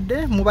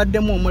kulembedde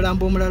mubaddemu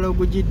omulambo omulala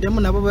ogujiddemu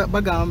nabo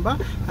bagamba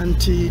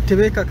anti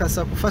tebeka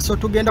kasa kufaso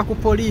tugenda ku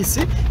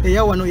police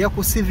eya wano ya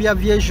ku civil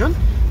aviation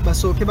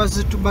basoke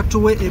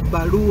batuwe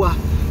ebbaluwa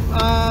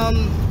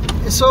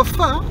so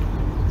far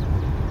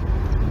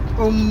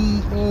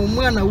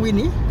omwana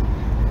Winnie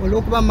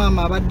olwokuba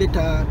mama abadde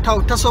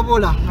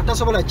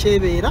tasobola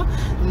kyebeera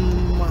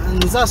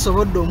nza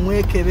asobodde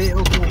omwekebe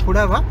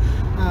okulaba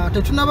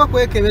tetunaba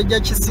kwekebejja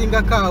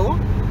kisingakaawo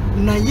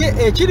naye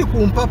ekiri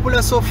ku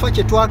mpapula sofa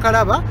kye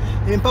twakalaba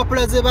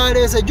empapula ze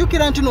baleese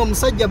jjukira nti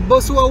n'omusajja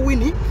bosi wa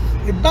Winnie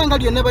ebbanga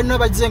lyonna balina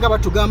bagizenga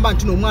batugamba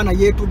nti n'omwana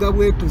yeetuga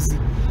bwetuzi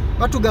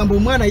batugamba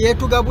omwana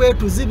yeetuga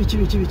bwetuzi biki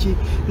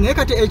naye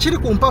kati ekiri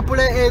ku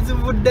mpapula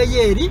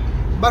ezivuddeyo eri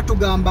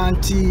batugamba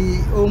nti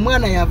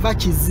omwana yava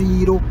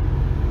kiziiro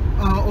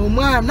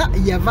omwana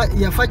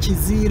yafa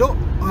kiziiro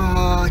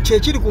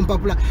kyekiri ku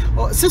mpapula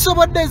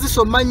sisobodde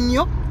ezisoma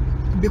nnyo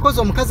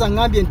because omukazi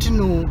angambye nti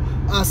no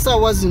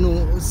saawa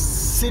zino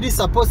siri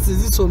supposed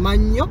zisoma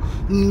nnyo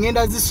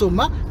ngenda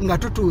zisoma nga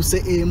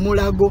tutuuse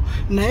emulago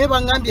naye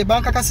bangambye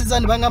bankakasiza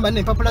ne bangamba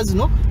n'empapula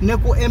zino ne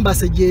ku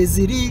embassy gye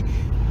ziri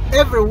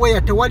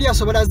everywhere tewali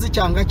asobola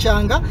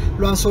zikyanga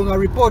lwansonga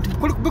report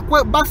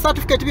birth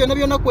certificate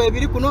byonna ku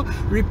ebiri kuno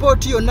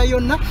report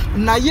yonna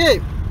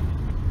naye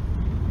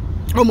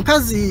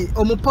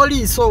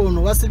omupoliisi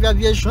ono wa civil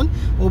aviation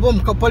oba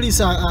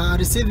omupoliisi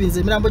receiving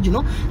emirambo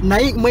gino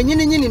naye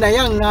mwenyini naye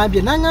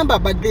aŋŋambye n'aŋŋamba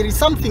but there is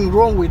something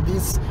wrong with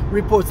this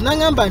report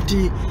n'aŋŋamba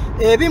nti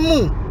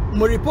ebimu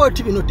mu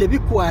report bino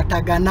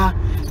tebikwatagana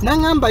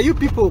n'aŋŋamba you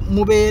people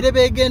mubeere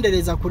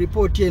beegendereza ku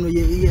report eno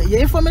ye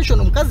information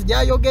omukazi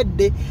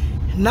gy'ayogedde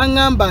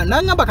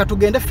n'aŋŋamba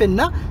katugende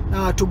ffenna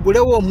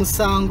tugulewo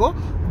omusango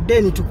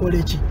then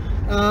tukole ki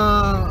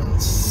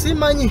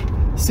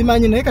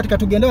simanyi naye kati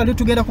katugende wali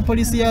tugenda ku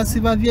poliisi ya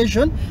civil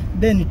aviation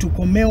then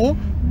tukomewo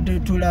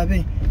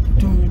tulabe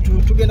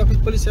tugenda ku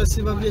poliisi ya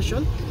civil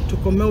aviation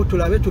tukomewo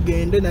tulabe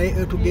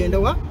tugende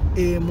wa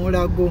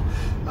Mulago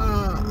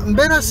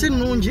mbeera si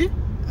nnungi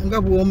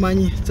nga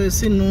bw'omanyi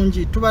si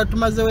nnungi tuba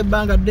tumazeewo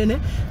ebbanga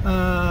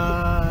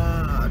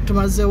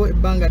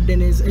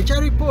ddene ekya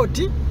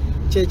ripooti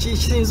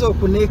kyekisinza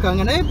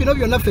okuneekanga naye bino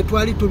byonna ffe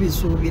twali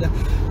tubisuubira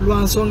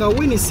lwa nsonga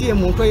Winnie si ye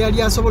muntu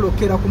eyali asobola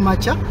okukera ku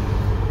makya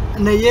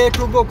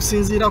neyeetuga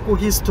okusinziira ku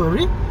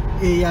history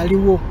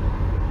eyaliwo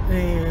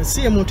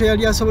si ye muntu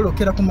eyali asobola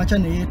okukera ku makya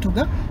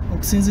neyeetuga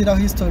okusinziira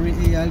ku history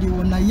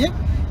eyaliwo naye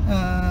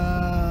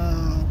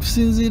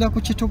okusinziira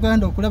ku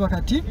kituganda okulaba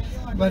kati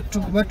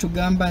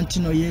batugamba nti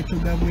no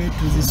yeetuga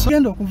bwetuzi so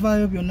genda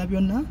okuvaayo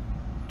byonna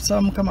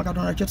tusaba Mukama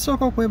Katonda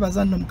kyetusooka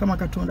okwebaza nno Mukama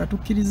Katonda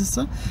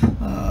tukkirizisa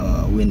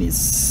Winnie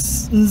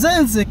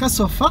nzenze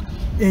kasofa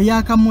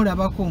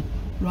eyakamulabako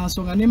lwa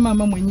nsonga ne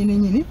maama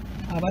mwennyini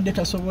abadde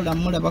tasobola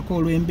mulabako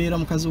olw'embeera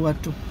mukazi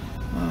wattu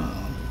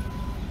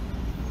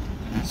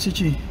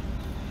siki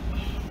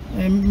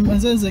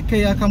nzenze ke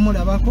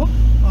yakamulabako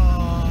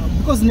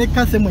because ne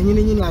Kathe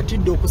mwennyini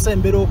atidde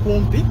okusembera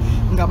okumpi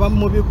nga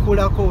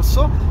bamubikulako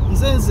so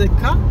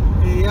nzenzeka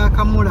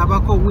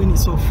yakamulabako Winnie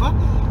sofa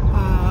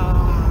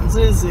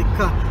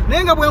nzenzeka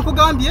naye nga bwe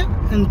nkugambye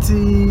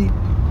nti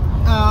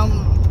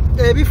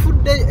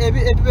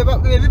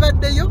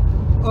ebibaddeyo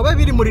oba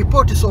biri mu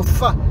report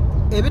sofa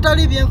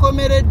ebitali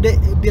byenkomeredde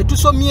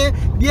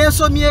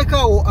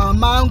byensomyekaawo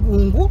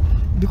amangungu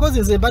because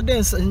nze mbadde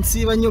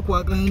nsiiba nnyo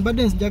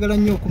mbadde njagala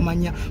nnyo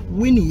okumanya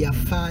Winnie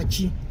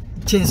yafaaki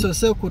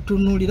kyensose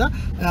okutunuulira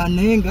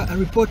naye nga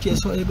report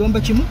egomba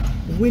kimu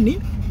Winnie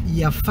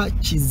yafa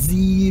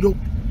kiziiro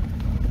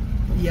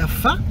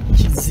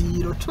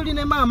tuli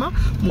ne maama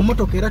mu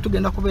motoka era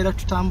tugenda kubeera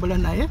tutambula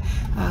naye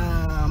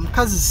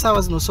mukazi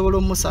ssaawa zino osobola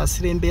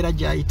omusaasira embeera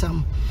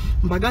gy'ayitamu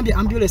mbagambye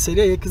ambulance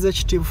eri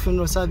ey'Executive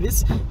Funeral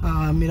Service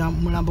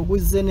mulambo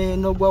guzze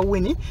n'ogwa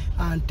Winnie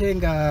ate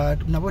nga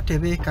nabo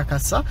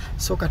tebeekakasa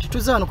so kati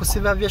tuzze wano ku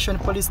Civil Aviation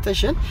Police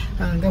Station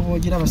nga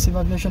bw'ogiraba Civil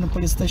Aviation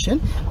Police Station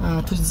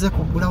tuzze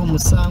kugulawo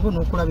omusango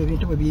n'okulaba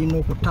ebintu bwe birina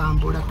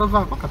okutambula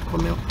tovaako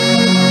katukomewo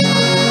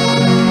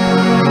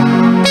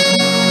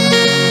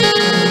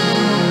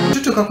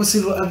tutuuka ku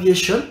Civil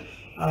Aviation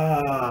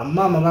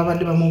maama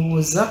babadde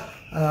bamubuuza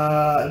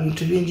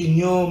ebintu bingi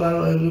nnyo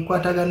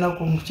bikwatagana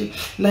ku muki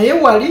naye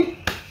wali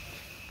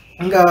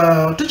nga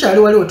tukyali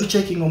waliwo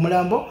tuchecking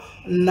omulambo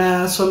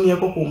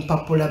nasomyeko ku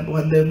mpapula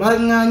wadde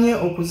baŋŋaanye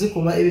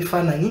okuzikuba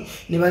ebifaananyi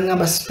ne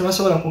baŋŋamba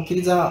tebasobola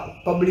kukkiriza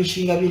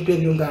publishinga bintu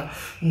ebyo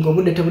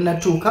ng'obudde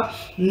tebunatuuka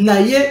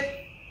naye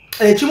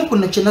ekimu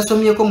kuno kye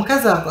nasomyeko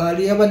omukazi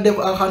yabadde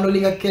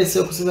handlinga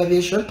case ku Civil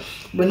Aviation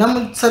bwe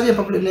namusabye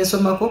empapula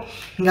nensomako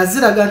nga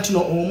ziraga nti no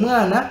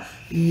omwana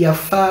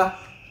yafa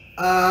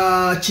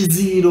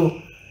kiziiro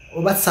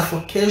oba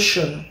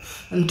suffocation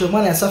nti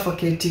omwana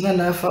yasuffocatinga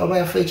nafa oba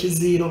yafa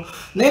ekiziiro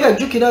naye nga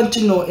jjukira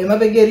nti no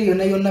emabega eri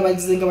yonna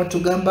bagize nga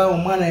batugamba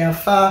omwana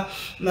yafa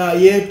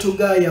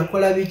yeetuga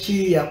yakola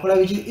biki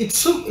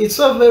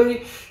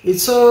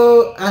it's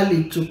so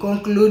early to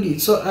conclude,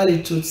 it's so early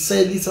to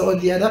say this or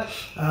the other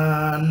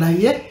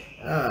naye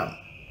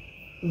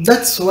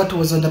that's what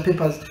was on the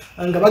papers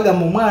nga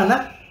bagamba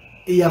omwana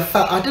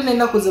yafa ate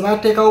n'ennaku ze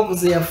baateekawo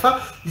kuze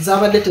yafa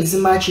zabadde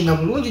tezimakinga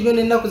bulungi nnyo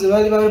n'ennaku ze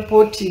baali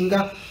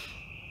bareportinga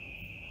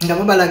nga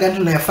babalaga nti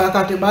no yafaako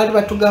ate baali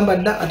batugamba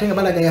dda ate nga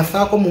balaga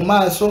yafaako mu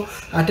maaso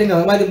ate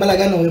nga baali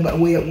balaga no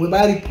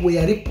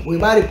we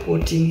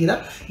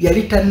bareportingira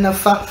yali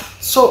tannafa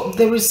so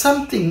there is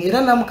something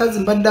era namukazi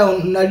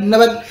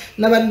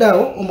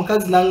nabaddeawo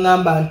omukazi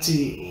naŋŋamba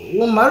nti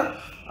Umar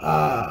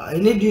I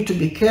need you to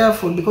be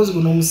careful because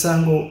guno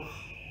omusango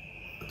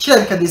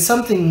kirabika there's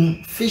something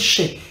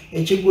fishy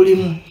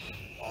ekigulimu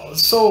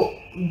so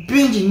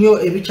bingi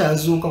nnyo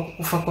ebikyazuuka ku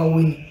kufa kwa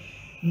Winnie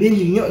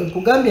bingi nnyo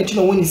kugambye nti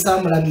no Winnie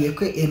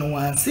saamulabyeko eno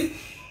wansi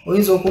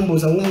oyinza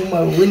okumbuuza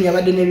Winnie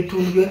yabadde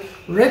n'ebitundu bye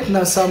right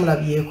now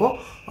saamulabyeko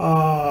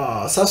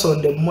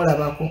sasobodde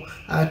kumulabako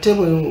ate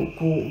bwe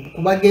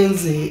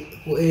kubagenze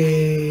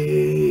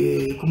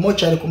ku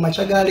mochari ku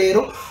makya ga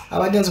leero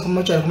abagenze ku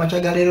mochari ku makya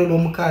ga leero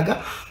olw'omukaaga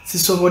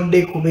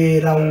sisobodde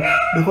kubeerawo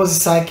because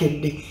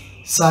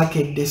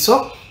saakedde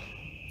so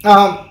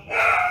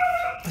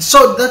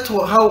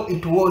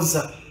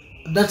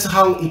that's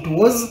how it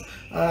was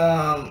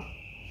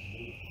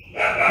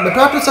but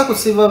twatuusa ku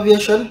Civil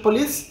Aviation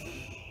Police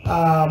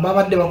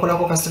babadde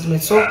bakolako ka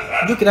statement so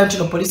jukira nti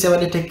no police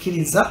yabadde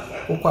tekkiriza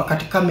okwa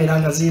kati kamera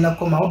nga zirina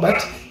komawo but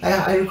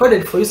I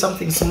recorded for you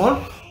something small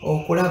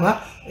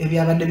okulaba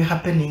ebyabadde bi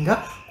happening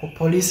ku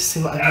police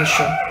civil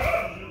aviation.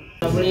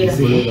 So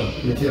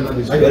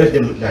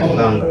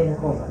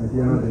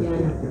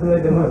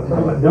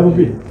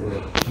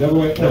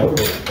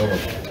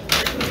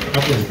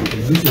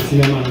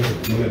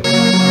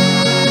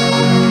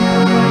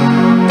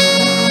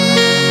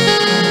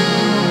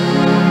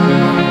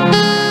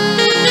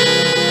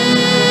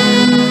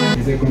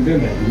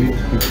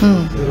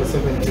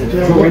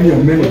when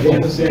you're married,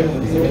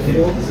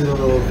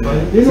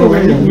 so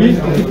when you meet,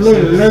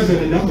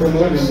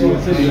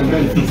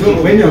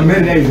 so when you're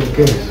married, that is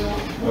okay.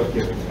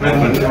 Okay.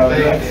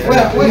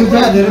 Where is the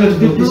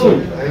deploy?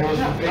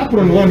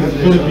 Apron one is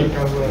very big.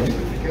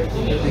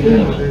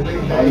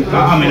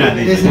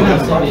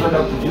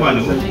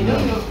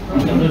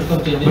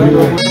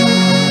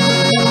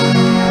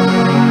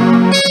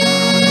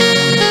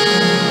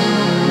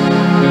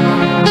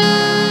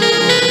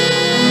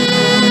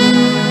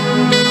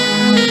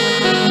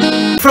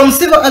 From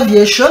civil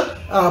aviation,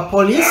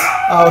 police,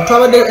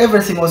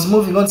 everything was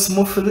moving on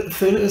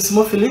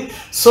smoothly.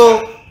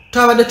 So,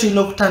 twabadde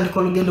tulina okutandika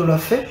olugendo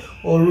lwaffe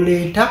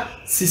oluleeta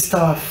sister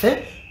waffe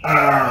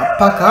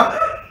paka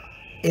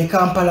e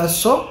Kampala.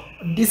 So,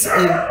 this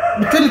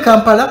between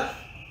Kampala,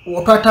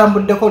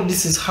 twatambuddeko.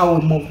 This is how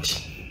we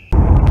moved.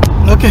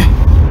 Okay,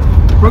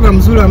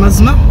 program zulu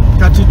amazima.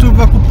 Kati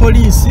tuva ku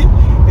poliisi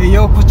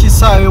ey'oku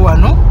kisaawe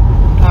wano,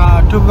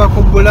 tuva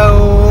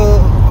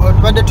kugulawo,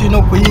 tubadde tulina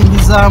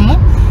okuyingizaamu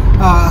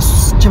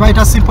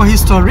kyebayita simple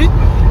history,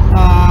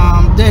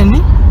 then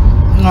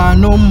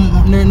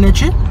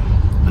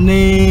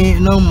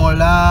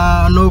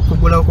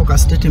n'okugulawo ka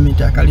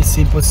statement akali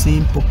simple,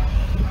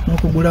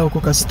 n'okugulawo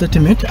ka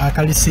statement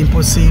akali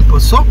simple.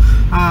 So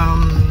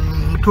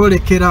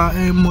twolekera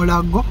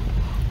mulago,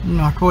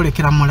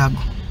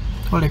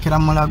 twolekera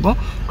mulago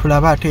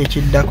tulaba ate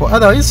ekiddako,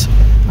 otherwise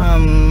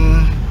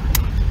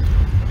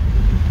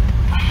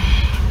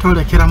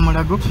twolekera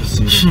mulago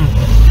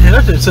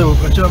era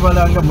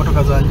tekyabalanga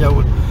motoka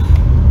zanjawulo.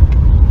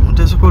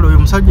 Mutesokola oyo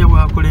musajja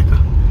bwakuleka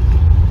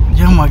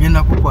jamu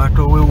agenda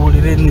kukwata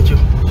owewulire nikyo.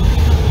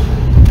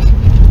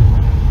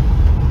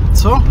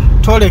 So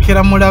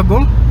twolekera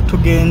mulago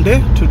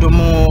tugende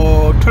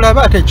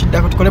tulaba ate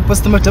ekiddako, tukole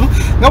postmortem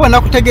nga bwe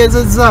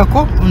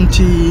nakutegeezezzaako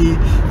nti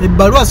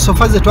ebbaluwa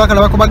sofa ze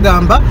twakalabako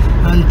bagamba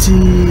nti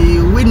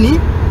Winnie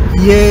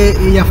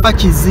yafa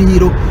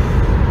kiziiro,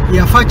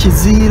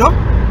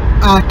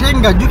 ate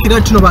nga jjukira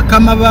nti no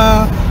bakama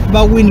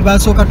ba Winnie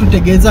basooka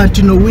tutegeeza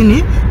nti no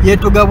Winnie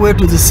yeetuga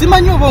bwetuzi.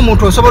 Simanyi oba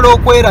omuntu osobola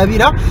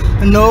okwerabira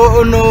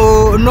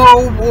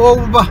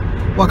n'oba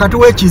wakati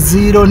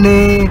w'ekiziiro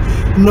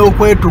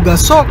n'okwetuga.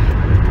 So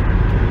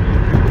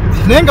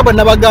naye nga bwe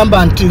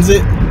nabagamba nti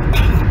nze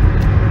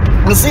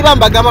nsiba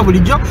mbagamba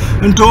bulijjo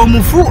nti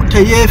omufu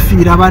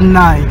teyeefiira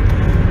bannaaye,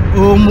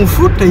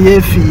 omufu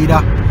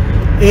teyeefiira.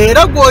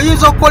 Era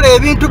gwoyinza okukola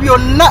ebintu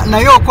byonna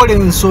naye okola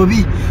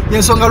ensobi.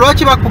 Yensonga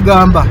lwaki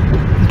bakugamba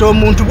nti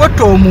omuntu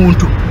bwotta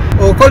omuntu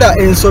okola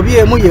ensobi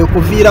emu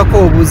yeekuviirako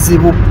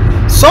obuzibu.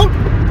 So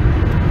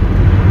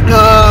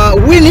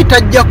Winnie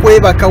tajja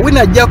kwebaka,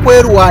 Winnie ajja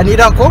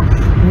kwerwanirako,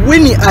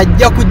 Winnie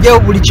ajja kujjayo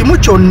buli kimu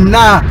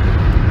kyonna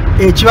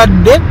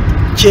ekibadde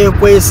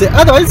kyekwese.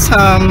 Otherwise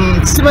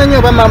simanyi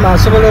oba maama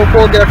asobola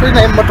okwogera, tuli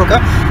naye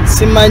mmotoka,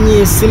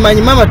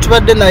 simanyi maama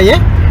tubadde naye.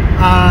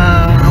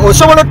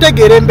 Osobola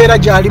otegeera embeera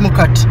gy'alimu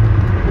kati,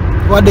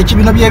 wadde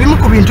kibino byebimu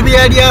ku bintu bye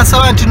yali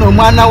asaba nti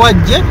n'omwana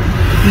wajje,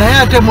 naye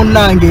ate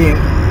munnange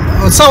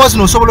saawa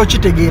zino osobola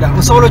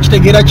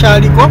okitegeera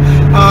kyaliko.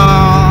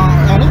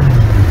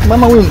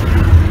 Mama Winnie,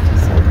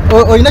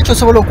 olina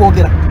kyosobola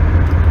okwogera?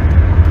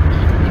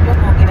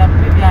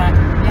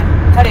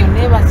 Kale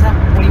nebaza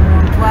buli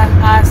muntu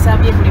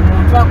asabye, buli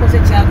muntu akoze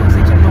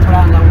kyakoze kyonna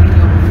okulanga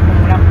Winnie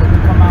omulamu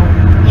okukomawo,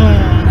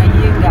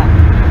 naye nga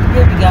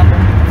ebigambo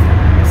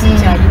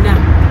sikyalina,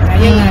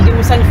 naye nga ndi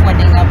musanyufu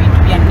wadde nga bintu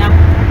byannaku.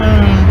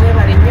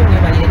 Mwebale nnyo,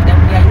 mwebalire dda,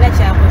 buli alina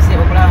kyakoze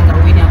okulanga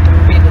Winnie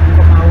akumubege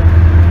okukomawo.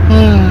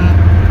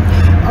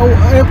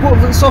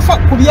 Sofa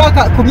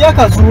ku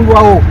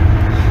byakazuulwawo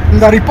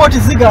nga ripooti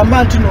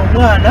zigamba nti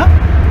n'omwana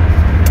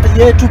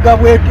yeetuga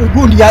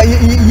gundi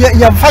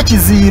yafa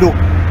kiziiro,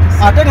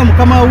 ate nga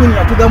mukama wa Winnie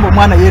yatugamba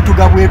omwana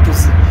yeetuga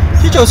bwetuzi.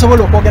 Kiki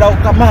osobola okwogerawo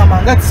ka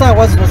maama nga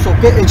kisaawa zino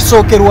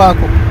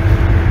ekisookerwako?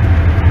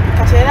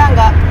 Kati era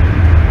nga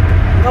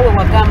we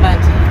wagamba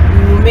nti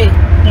nyume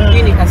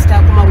Winnie kasita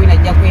akuma Winnie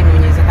ajja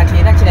kwenoonyeza, kati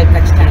era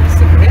kirabika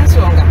kitandise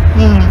kulw'ensonga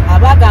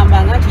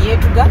abagambanga nti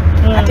yeetuga,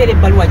 ate era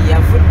ebbaluwa gye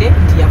yavudde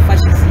nti yafa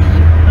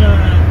kiziiro.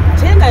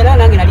 Ate nga era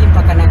nange nali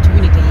mpakana nti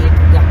Winnie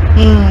teyeetuga.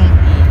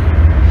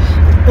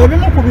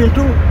 Ebimu ku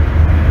bintu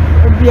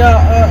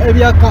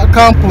ebya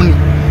kampuni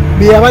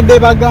bye yabadde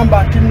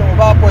bagamba nti no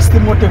oba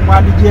postmortem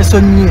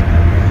wandigyesonnye,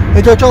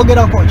 ekyo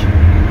kyogerako ki?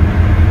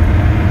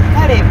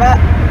 Kale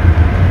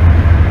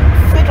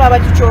ffe twaba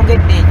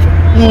tukyogedde ekyo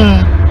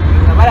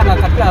nga balaba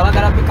katula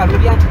bagala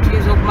bikalubya nti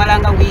tuyinza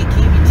okumalanga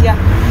wiiki bitya,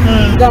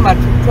 tugamba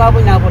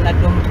twabonaabona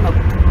dde omutima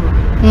gutuluma.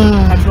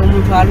 Kati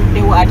omuntu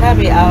aluddewo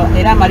ate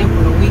era amale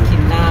kuno wiiki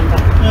nnamba.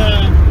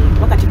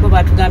 Wakati bo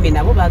batugambye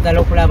nabo baagala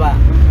okulaba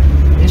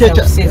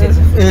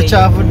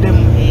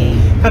ekyavuddemu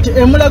kati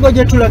emulago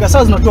gye tulaga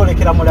saa zino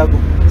twolekera mulago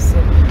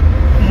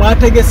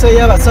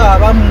mwategeseeyo abasawo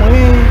bammwe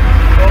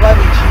oba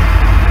biki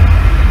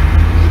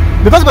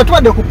because bwe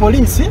tubadde ku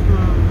poliisi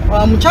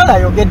omukyala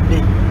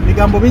ayogedde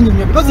bigambo bingi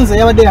nnyo because nze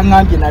yabadde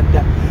yaŋŋambye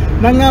nadda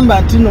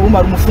naŋŋamba nti no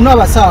Umar mufune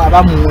abasawo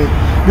abammwe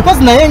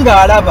because naye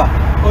ng'alaba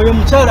oyo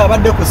mukyala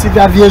abadde ku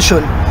civil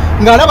aviation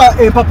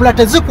ng'alaba empapula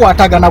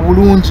tezikwatagana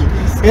bulungi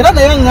era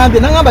naye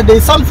naŋŋamba there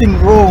is something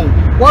wrong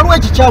waliwo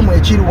ekikyamu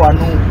ekiri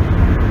wano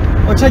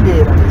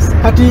otegeera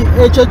kati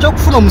ekyo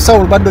ekyokufuna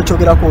omusawo badde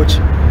okyogerako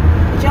ki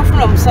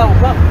ekyofuna omusawo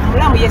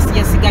omulamu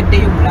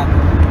yasigaddeyo mulamu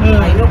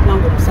alina okuba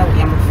nga omusawo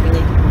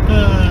yamufunye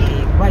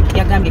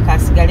yagambye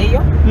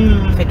kasigaleyo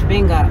ffe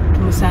tube nga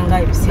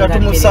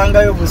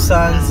tumusangayo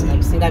busanzi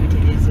ebisinga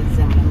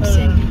bitereezezza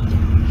mulamu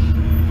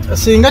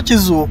singa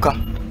kizuuka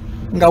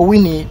nga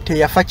Winnie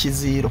teyafa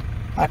kiziiro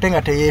ate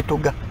nga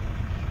teyeetuga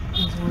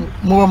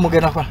muba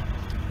mugenda kwa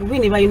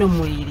Winnie balina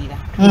omuliyirira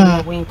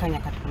bwenkanya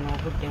kati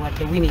obudde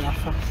wadde Winnie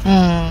yafa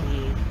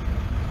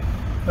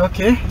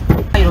okay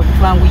ayiro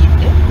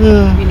tutwanguyidde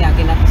Winnie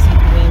agenda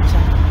kusiikibwa enkya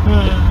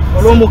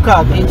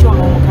olw'omukaaga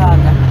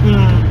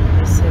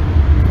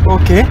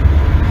okay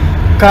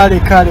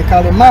kale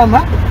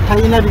maama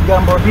talina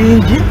bigambo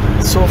bingi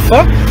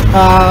sofa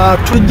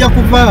tujja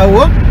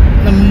kuvaawo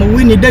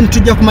Winnie then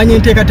tujja kumanya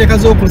enteekateeka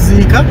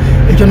z'okuziika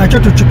ekyo nakyo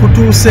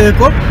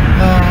tukikutuuseeko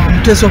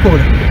muteesa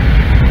okola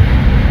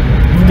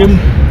ovuge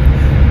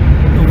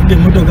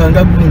emmotoka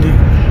nga gundi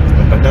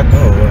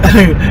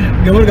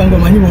gamotoka nga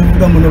omanyi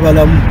bwovuga muno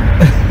balamu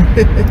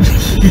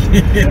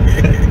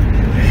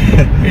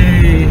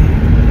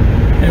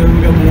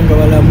evuga muno nga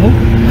balamu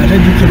ate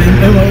jukire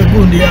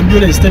gundi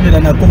ambulance tebera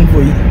na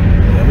convoy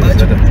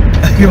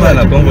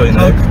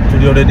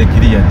tuli already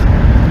cleared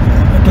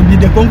to be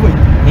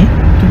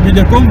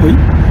the convoy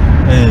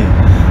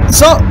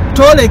so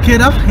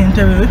tolekera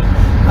Entebbe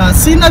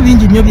sina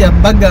bingi nnyo bya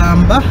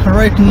bagamba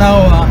right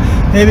now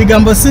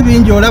ebigambo si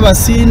bingi olaba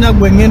sina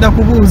gwe ngenda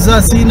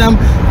kubuuza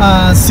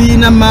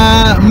sina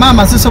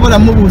mama sisobola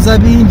mubuuza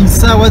bingi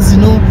saawa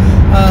zino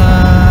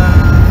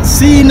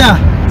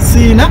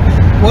sina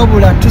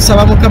wabula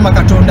tusaba Mukama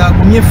Katonda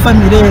agumye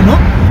family eno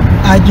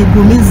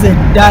agigumize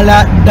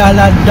ddala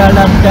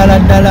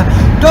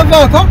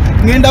tovaako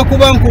ngenda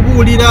kuba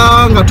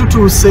nkubuulira nga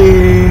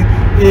tutuuse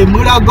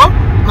mulago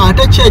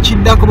ate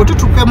kyekiddako bwe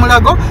tutuuka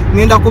mulago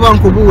ngenda kuba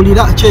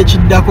nkubuulira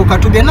kyekiddako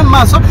katugenda mu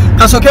maaso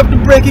kasooke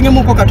breaking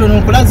muko katono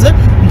nkulaze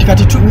nti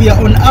kati we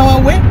are on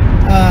our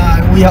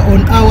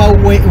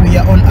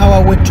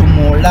way to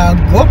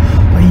mulago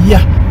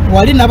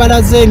wali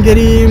nabalaze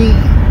engeri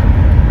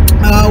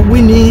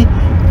Winnie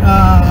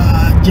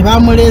gye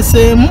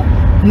bamuleeseemu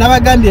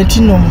nabagambye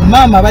nti no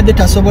maama abadde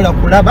tasobola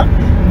kulaba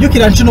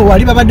jjukira nti no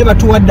wali babadde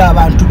batuwadde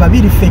abantu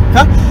babiri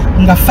fekka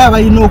nga ffe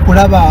abalina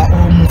okulaba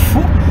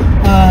omufu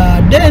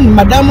then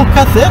Madamu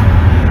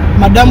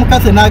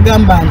Kathe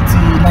n'agamba nti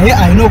naye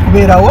alina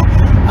okubeerawo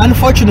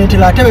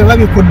unfortunately ate bwe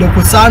babikudde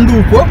ku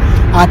sanduuko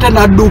ate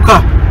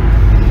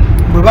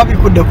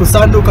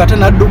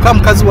n'adduka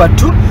mukazi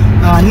wattu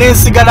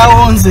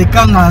nensigalawo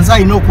nzeka nga nze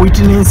alina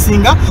okuyita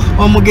nensinga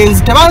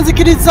omugenzi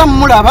tebanzikiriza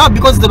mulaba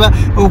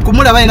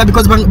okumulaba yenna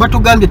because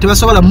batugambye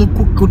tebasobola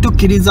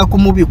kutukkiriza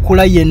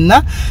kumubikula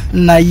yenna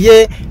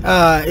naye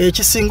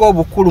ekisinga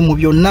obukulu mu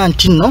byonna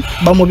nti nno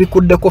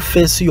bamubikuddeko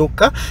feesi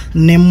yokka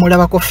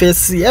nemulabako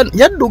feesi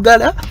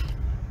yaddugala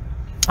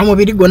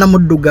omubiri gwonna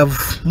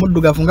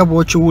muddugavu nga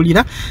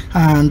bw'okiwulira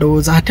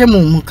ndowooza ate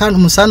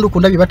mu sanduuku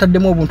ndabye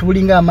bataddemu obuntu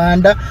bulinga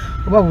amanda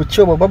oba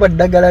bukyobo oba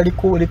bwaddagala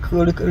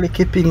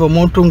likipinga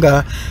omuntu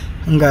nga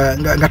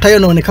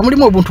tayonooneka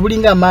mulimu obuntu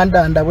bulinga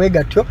amanda ndabwe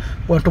gatyo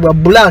wantu bwa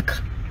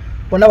black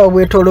bonna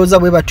babwetoolooza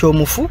bwe batyo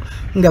omufu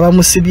nga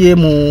bamusibye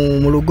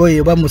mu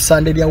lugoye oba mu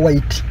sande lya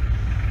white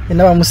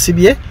yenna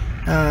bamusibye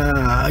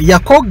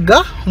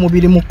yakogga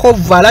mubiri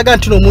mukovu alaga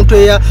nti ng'omuntu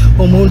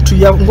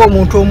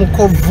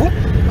omukovu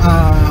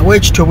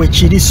wekityo bwe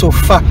kiri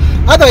sofa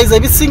otherwise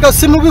ebisinga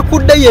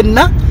simubikudde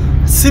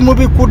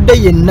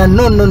yenna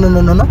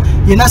no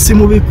yenna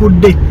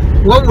simubikudde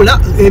wabula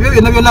ebyo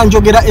byonna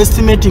njogera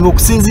estimating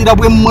okusinziira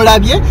bwe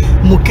mulabye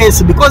mu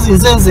case because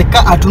nze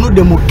nzekka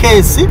atunudde mu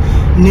case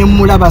ne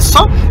mulaba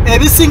so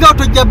ebisinga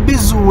tojja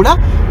bizuula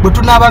bwe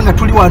tunaaba nga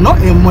tuli wano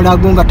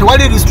emulago nga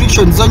tewali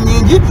restrictions zo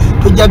nyingi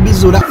tojja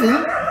bizuula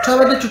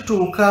twabadde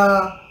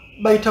tutuuka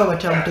bayitawo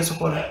batya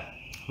mutesokola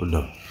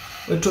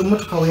wetu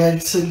emotoka we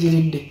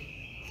yasejiridde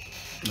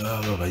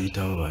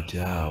bayitawo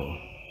batyawo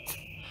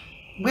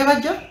bwe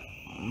bajja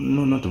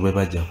no tubwe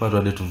bajja kwa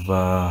twadde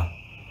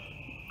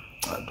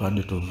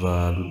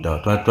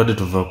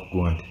tuva ku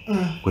gundi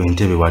ku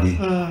Entebbe wali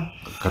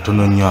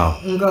katono nnyo awo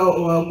nga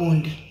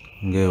wagundi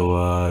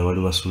wali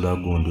wasula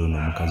gundi ono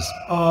omukazi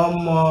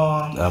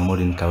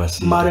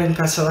Maureen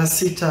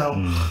Kasabasita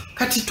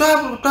kati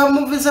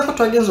twamuvizako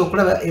twagenza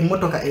okulaba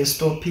emmotoka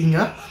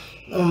estopinga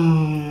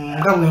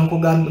nga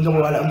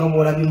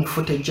bwolabye mu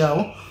footage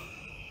awo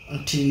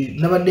nti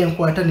nabadde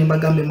nkwata ne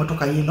mbagamba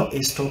emmotoka yino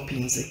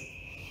estopinze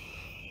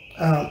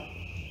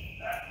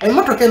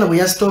emmotoka eno bwe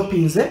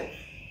yastopinze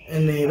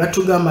ne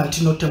batugamba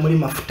nti no temuli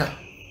mafuta.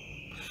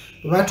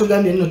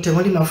 Batugambye nno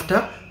temuli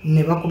mafuta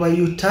ne bakuba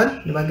U-turn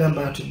ne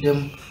bagamba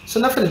atuddemu. So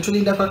naffe ne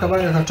tulindako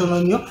akabanga katono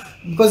nnyo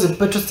because the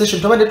petrol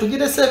station tubadde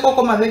tugireseeko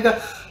ko mabega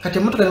kati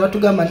emmotoka ne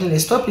batugamba nti ne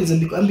stop is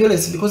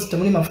ambulance because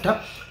temuli mafuta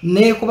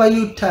ne kuba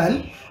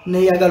U-turn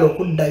ne yagala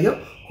okuddayo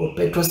ku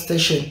petrol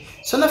station.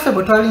 So naffe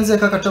bwe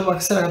twalinzeeko akatono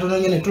akaseera katono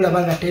nnyo ne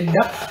tulaba nga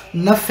tedda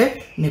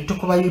naffe ne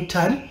tukuba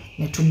U-turn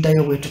ne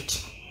tuddayo bwe tuti.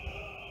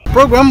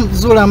 Program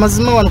Zula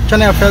Amazima wano ku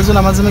channel ya Zula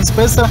Amazima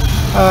Express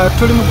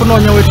tuli mu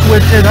kunoonya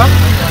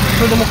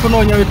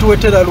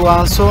wetuwetera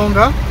lwa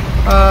nsonga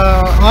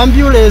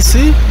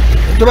ambulance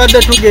tubadde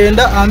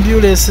tugenda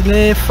ambulance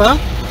nefa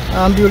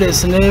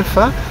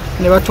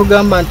ne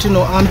batugamba nti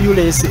no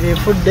ambulance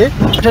efudde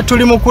ate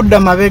tuli mu kudda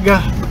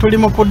mabega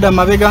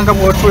nga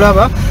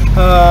bw'otulaba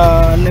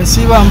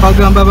nensiba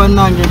mbagamba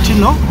bannange nti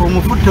no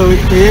omufuta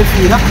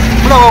eyefiira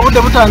mulaba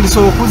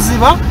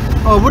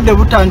obudde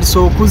butandise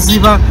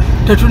okuziba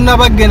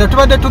tetunabagenda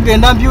tubadde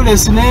tugenda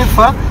ambulance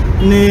nefa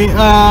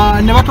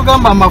ne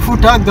batugamba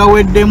amafuta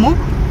gaweddemu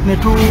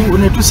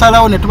ne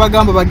tusalawo ne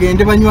tubagamba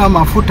bagende banywa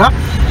amafuta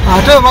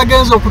ate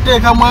bagenza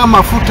okuteekamu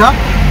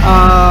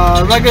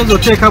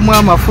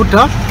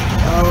amafuta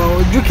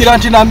ojjukira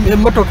nti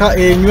emmotoka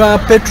enywa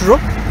petro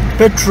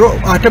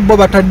ate bo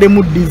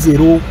bataddemu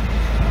diesel.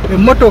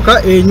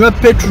 Emmotoka enywa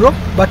petro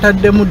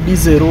bataddemu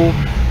diesel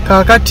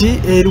kakati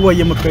eriwa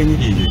ye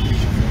mutwenyi.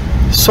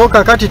 So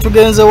kakati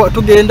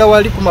tugenda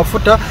wali ku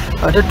mafuta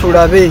ate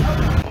tulabe.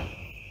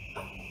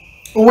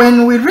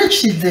 When we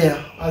reached there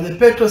at the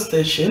petrol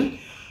station,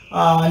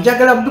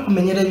 njagala budu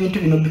kumenyera ebintu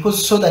bino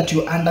because so that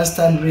you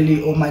understand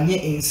really omanye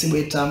ensi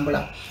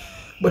bwetambula.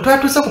 Bwe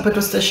twatuuse ku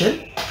petrol station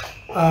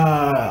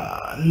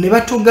ne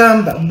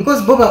batugamba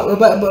because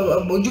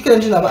ojjukira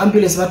nti aba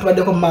ambulance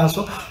batubaddeko mu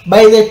maaso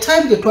by the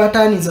time gye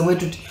twataanize bwe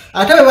tuti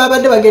ate bwe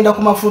babadde bagenda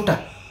ku mafuta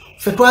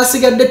ffe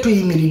twasigadde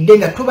tuyimiridde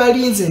nga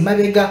tubalinze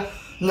emabega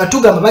nga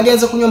tugamba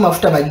bagenze kunywa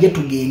mafuta bajje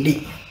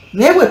tugende.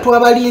 Naye bwe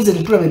twabalinze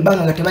ne tulaba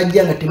ebbanga nga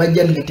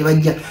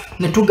tebajja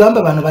ne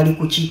tugamba bano bali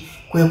kuki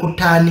kwe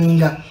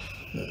kutaaninga.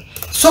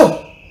 So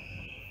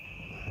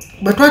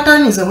bwe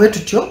twataaniza bwe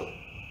tutyo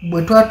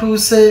bwe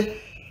twatuuse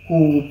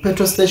ku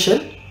petrol station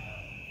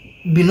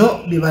bino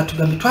bye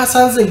batugambye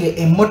twasanze nga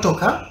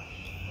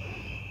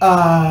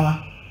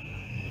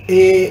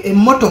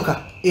emmotoka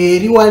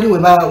eri wali we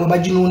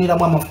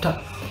baginuuniramu amafuta.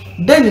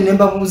 Then ne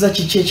mbabuuza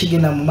kiki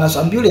ekigenda mu maaso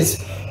ambulance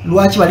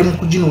lwaki bali mu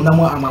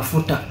kuginuunamu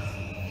amafuta.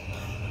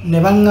 Ne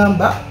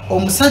baŋŋamba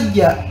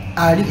omusajja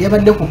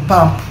yabadde ku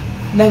pampu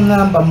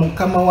neŋŋamba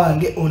mukama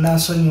wange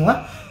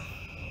onansonyiwa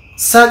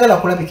saagala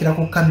kulabikira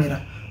ku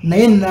kamera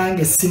naye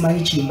nange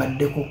simanyi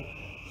kimbaddeko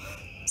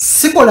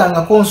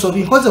sikolangako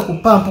nsobi nkoze ku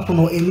pampu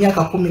kuno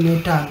emyaka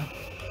 15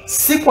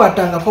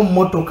 sikwatangako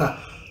mmotoka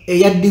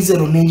eya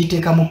diesel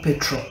nenjiteekamu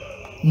petro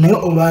naye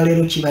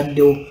olwaleero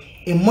kibaddewo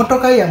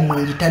emmotoka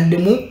yammwe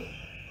ngitaddemu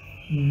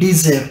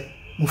diesel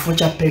mu kifo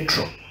kya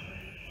petro.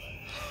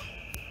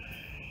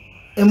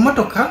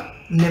 Emmotoka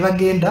ne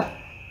bagenda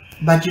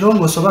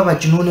bagirongoose oba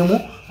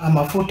baginuunemu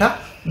amafuta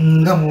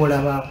nga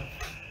bw'olaba.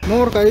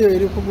 Mmotoka iyo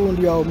eri ku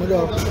gundi awo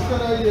mulaba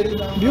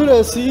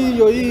ambulance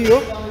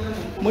iyo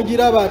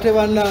mugiraba ate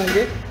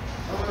bannange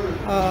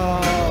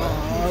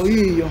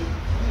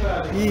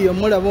iyo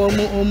mulaba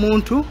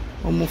omuntu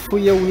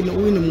omufuye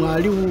Winnie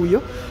mwali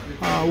wuuyo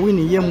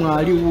Winnie ye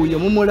mwali wuuyo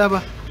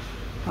mumulaba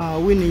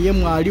Winnie ye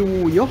mwali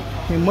wuuyo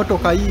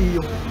emmotoka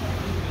yiyo.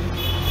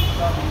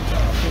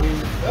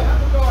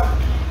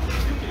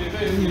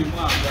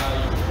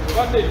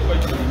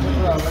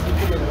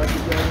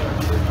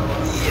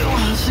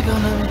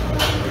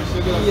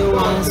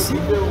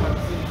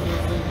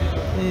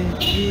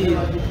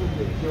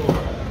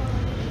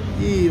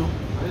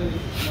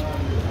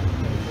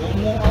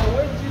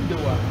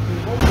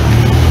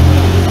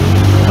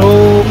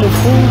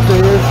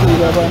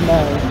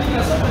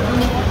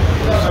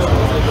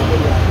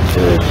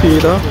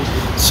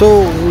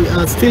 So we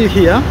are still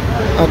here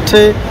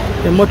ate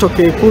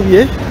emmotoka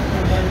ekubye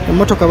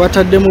emotoka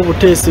bataddemu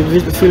buteesi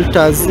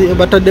filters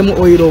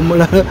bataddemu oil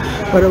omulala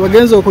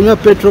bagenza okunywa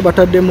petrol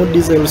bataddemu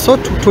diesel. So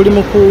tuli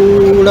mu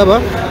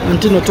kulaba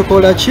nti no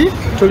tukola ki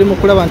tuli mu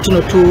kulaba nti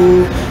no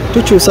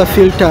tukyusa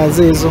filters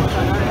ezo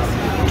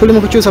tuli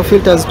mu kukyusa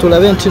filters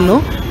tulabe nti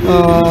no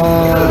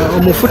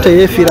omufuta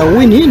yefiira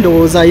Winnie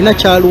ndowooza alina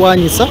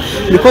kyalwanyisa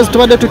because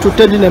tubadde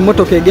tututte ne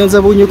emotoka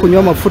egenza bunyi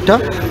kunywa mafuta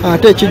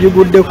ate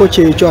ekijiguddeko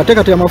kyekyo ate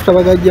kati amafuta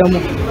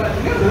bagajjamu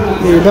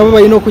baba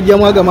balina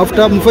okujjamu aga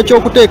mafuta mufo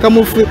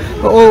ky'okuteekamu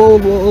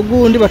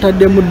ogundi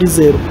bataddemu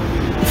diesel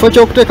mufo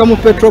ky'okuteekamu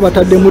petrol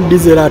bataddemu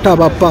diesel ate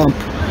abapampu.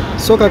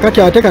 So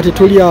kakati ate kati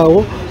tuli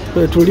awo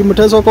tuli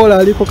mutezokola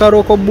ali ku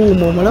karoko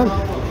boom omulaba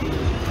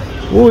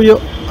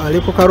wuuyo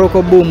ali ku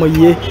karoko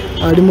boom ye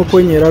ali mu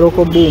kwenyera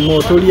roko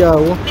boom tuli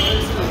awo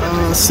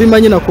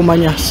simanyi na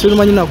kumanya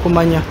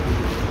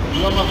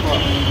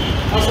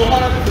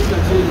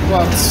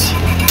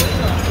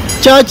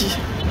charge.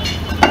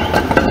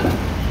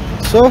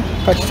 So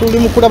kati tuli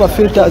mu kulaba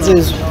filters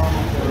ezo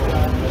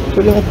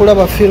tuli mu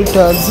kulaba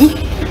filters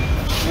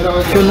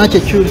kyonna kye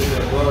kyuli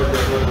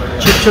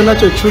kyona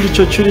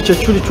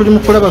kyekiri tuli mu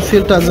kulaba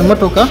filters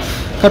emmotoka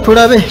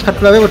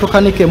katulabe bwe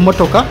tukanika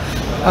emmotoka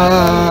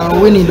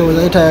Winnie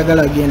ndowooza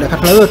tayagala genda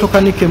katulabe bwe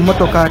tukanika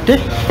emmotoka ate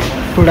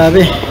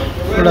tulabe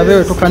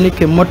bwe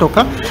tukanika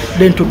emmotoka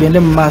then tugende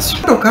mu maaso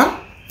emmotoka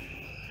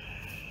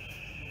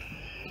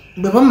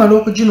bwe bamala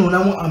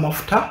okuginuunamu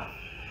amafuta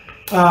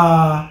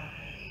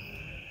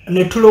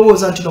ne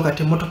tulowooza nti no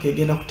kati emmotoka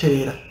egenda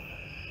kutereera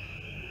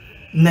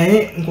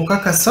naye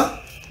nkukakasa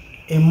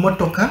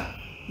emmotoka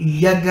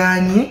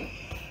yaganye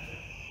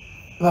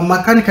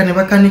bamakanika ne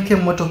bakanika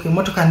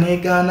emmotoka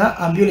neegaana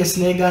ambulance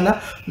neegaana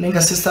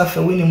nenga sister Waffe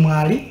Winnie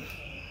mwali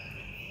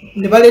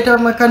ne baleeta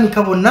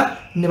bamakanika bonna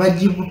ne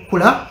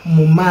bagibukula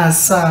mu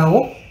maaso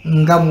awo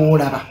nga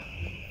bwolaba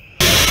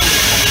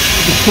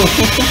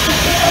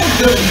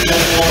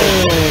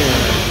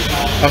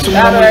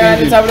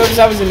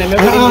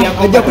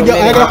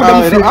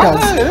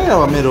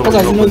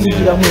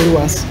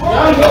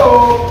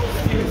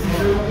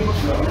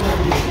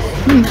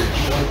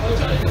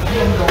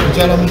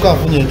Mchala muka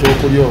afunye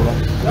ekyokulya oba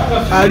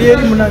ali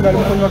eri munanga ali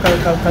mukunywa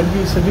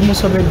kajuice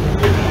bimusobedde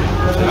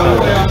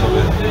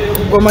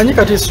omanyi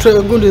kati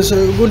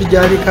gundi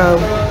gyali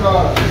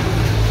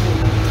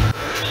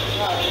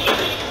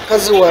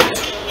kazi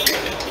wattu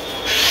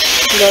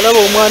ng'alaba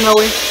omwana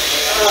we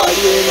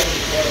ali eri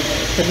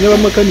kati ne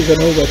bamakanika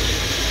nabo bati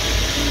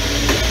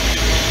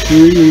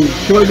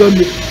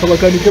kibagambye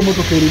abakanika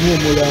emotoka erimu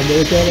omulambo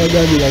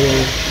ekyabagambira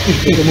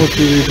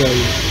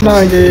emufiiritayo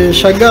nange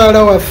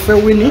Shagala Waffe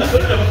Winnie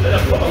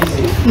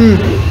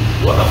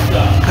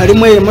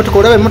alimu emotoka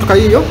olaba emotoka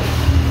yiyo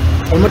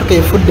emotoka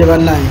efudde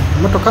bannaye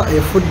emotoka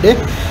efudde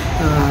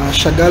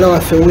Shagala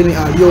Waffe Winnie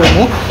ali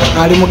omwo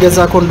ali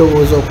mugezaako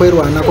ndowooza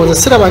okwerwanako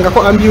nze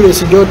sirabangako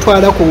ambulance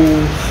gyotwala ku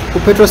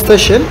petrol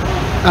station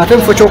ate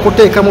mufo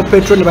kyokuteekamu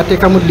petrol ne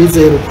bateekamu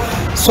diesel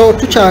so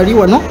tukyali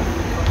wano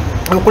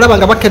okulaba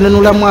nga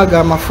bakenenulamu ago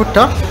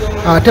amafuta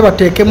ate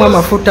bateekemu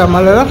amafuta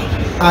amalala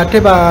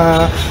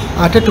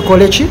ate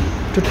tukole ki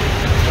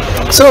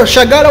so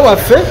Shagala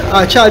waffe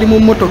akyali mu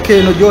mmotoka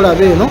eno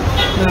gyolaba eno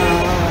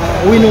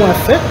Winnie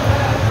waffe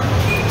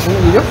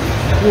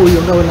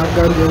wuuyo nga we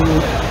nagambye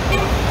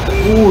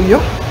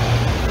wuuyo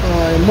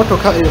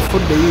emmotoka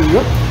efudde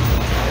yiyo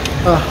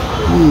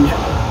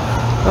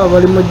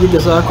bali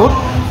mugigezaako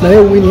naye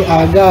Winnie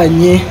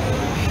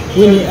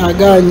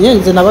aganye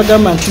nze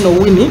nabagamba nti no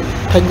Winnie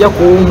tajja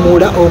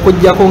kuwummula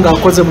okujjako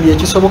ng'akoze buli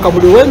ekisoboka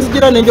buli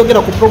wenzijira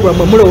nenjogera ku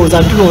programu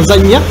mulowooza nti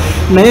nonzannya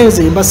naye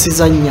nze mba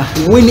sizannya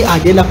Winnie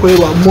agenda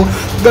kwerwamu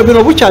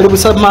bino bukyali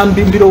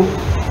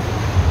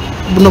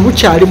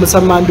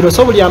busamambimbiro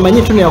so buli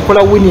amanyi nti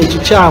yakola Winnie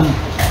ekikyamu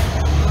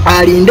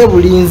alinde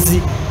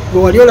bulinzi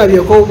bwe wali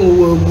olabyeko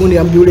gundi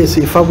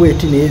ambulance efa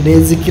bweti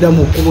nezikira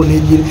mu kkubo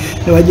ne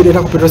bagireeta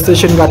ku petrol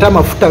station ng'ate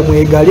amafuta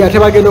mwegali ate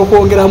bagenda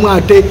okwongeramu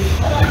ate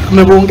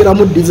ne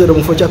bongeramu diesel mu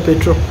kifo kya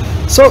petrol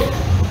so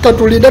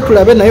katulide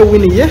tulabe naye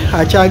Winnie ye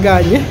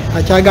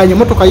akyaganye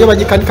motoka yo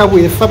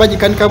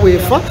bagikanika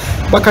bwefa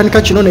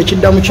bakanika kino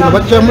nekiddamu kino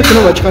bakyamu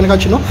kino bakikanika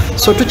kino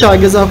so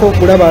tukyagezaako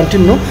okulaba nti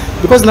nno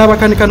because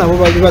n'abakanika nabo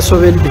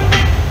babibasobedde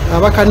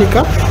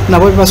abakanika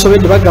nabo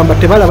bibasobedde bagamba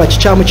tebalaba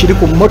kikyamu kiri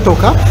ku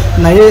mmotoka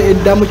naye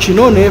eddamu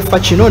kino nefa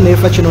kino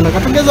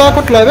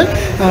nakatugezaako tulabe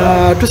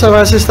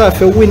tusaba sister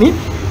Waffe Winnie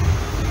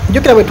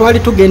jjukira bwe twali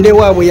tugenda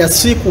ewaabwe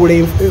yasiikuula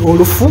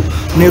olufu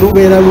ne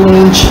lubeera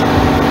lungi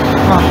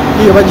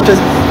iyo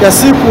bagiteze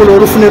yasiikuula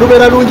olufu ne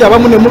lubeera lungi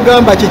abamu ne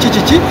mugamba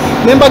kiki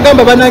ne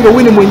mbagamba banange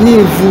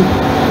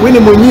Winnie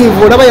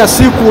munyiivu olaba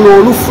yasiikuula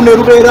olufu ne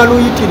lubeera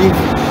luyitirivu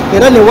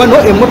era ne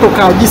wano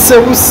emmotoka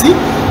agisebusi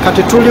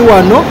kati tuli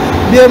wano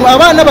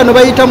abaana bano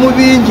bayita mu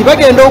bingi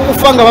bagenda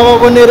okufa nga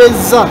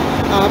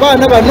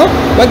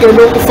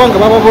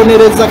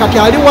bababonereza kati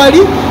ali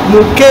wali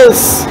mu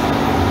keesi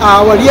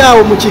wali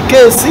awo mu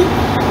kikeesi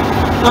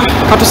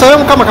katusabe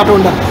Mukama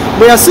Katonda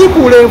bwe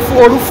yasiikuula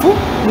olufu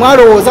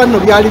mwalowooza nno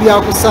byali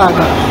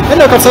byakusaaga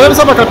eno katusabe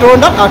Mukama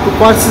Katonda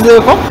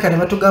atukwasizeeko kale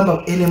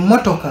batugamba eno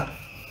emmotoka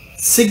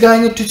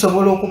siganye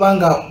tusobola okuba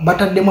nga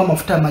bataddemu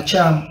amafuta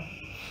amakyamu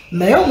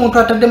naye omuntu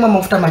ataddemu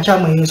amafuta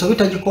amakyamu ensobi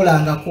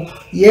tagikolangako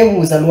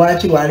yeebuuza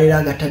lwaki lwaleero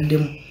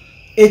agataddemu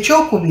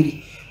ekyokubiri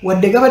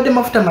wadde gabadde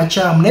mafuta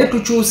makyamu naye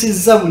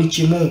tukyusizza buli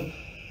kimu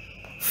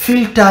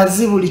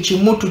filters buli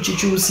kimu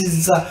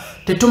tukikyusizza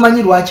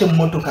tetumanyi lwaki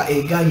emmotoka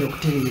eganye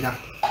okutereera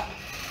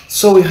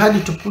so we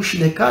had to push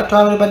the car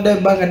twabadde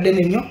ebbanga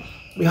ddene nnyo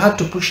we had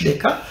to push the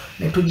car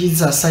ne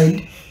tugizza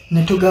aside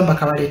ne tugamba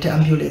kabaleete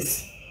ambulance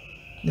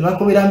ne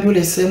bakubira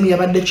ambulance emu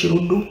yabadde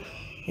Kiruddu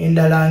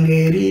endala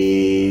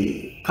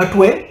ng'eri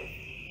Katwe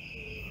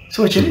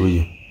so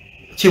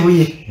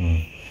Kibuye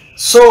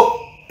so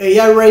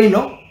eya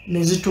Rhino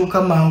ne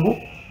zituuka mangu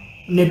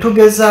ne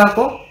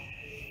tugezaako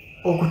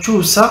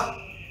okukyusa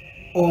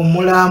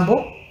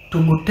omulambo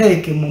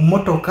tuguteeke mu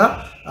mmotoka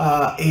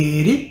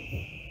eri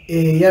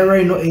eya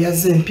Rhino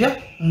eyaze empya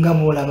nga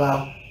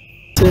bwolabaawo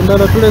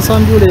endala tuleesa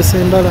ambulance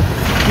endala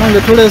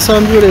nange tuleesa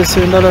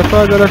ambulance endala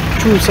twagala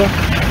tukyusa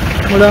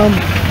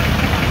mulambo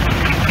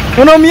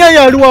ono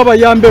omuyaya aliwo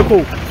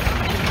abayambeko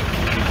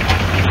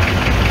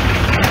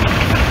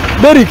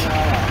Derek,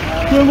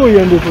 yango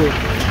yandeko.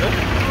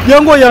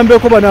 Yango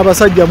yambeko bana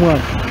abasajja mwana.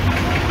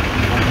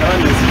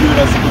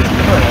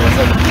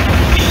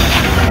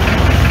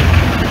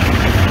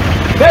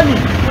 Beni.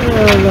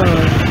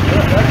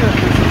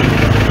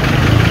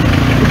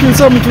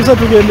 Mchusa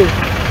tugende.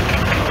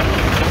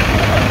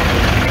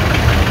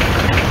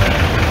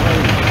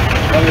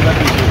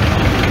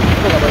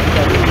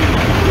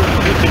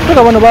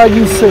 Toka bana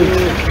bagise.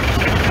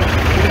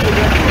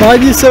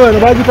 Bagise bana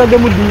bagitadde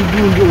mu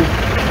dijunjo.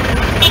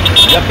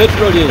 Ya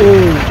petrol ye.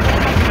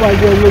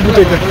 Bagitadde mu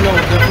dijunjo.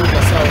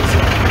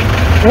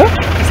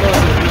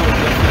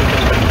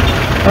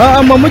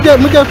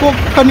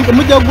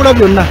 Mujja gula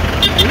byonna.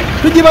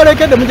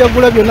 Tujibalekedde mujja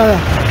gula byonna.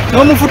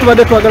 N'omufutu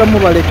badde twagala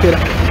mubalekera.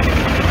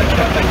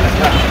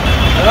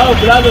 Alao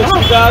brado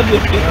tukabe.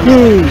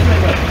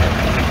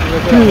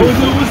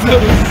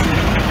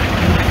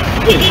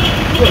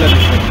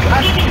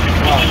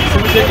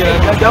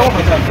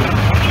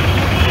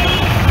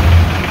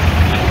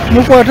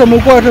 Mukwate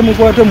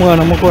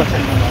mwana mukwate.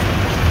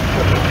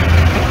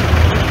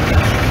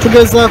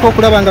 Tugezaako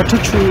okulaba nga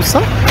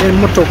tukyusa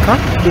emmotoka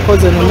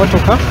because eno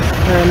emmotoka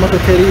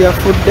eri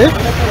yafudde.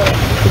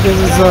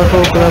 Tugezaako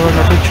okulaba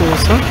nga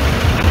tukyusa.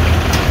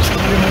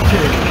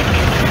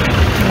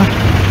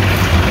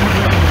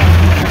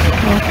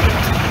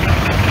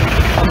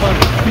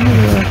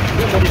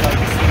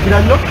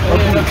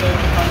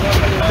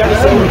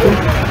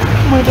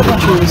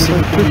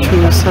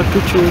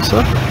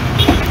 Tukyusa.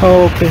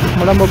 Okay,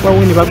 mulambo gwa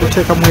Winnie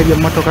baguteeka mu ebyo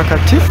emmotoka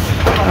kati.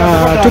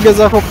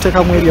 Tugezaako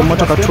okuteeka mu ebyo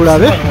emmotoka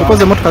tulabe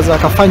because emmotoka za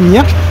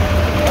kafanya.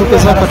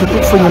 Tugezaako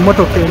tufunye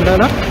emmotoka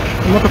endala.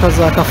 Emmotoka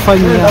za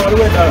kafanya.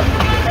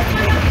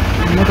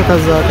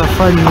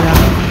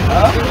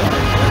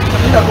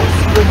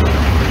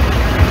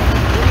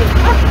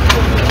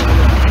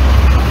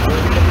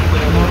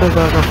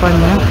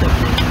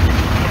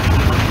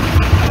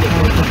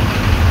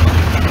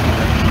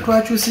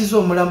 Twakyusiza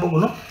omulambo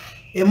guno.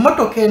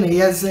 Emmotoka eno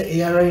yazze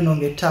eya Rhino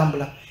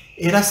ng'etambula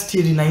era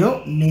still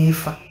nayo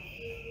neefa.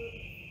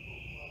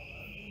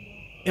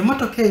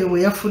 Emmotoka eyo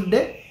bwe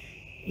yafudde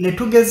ne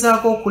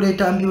tugezaako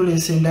okuleeta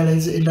ambulance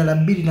endala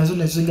bbiri nazo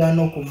ne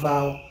zigaana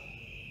okuvaawo.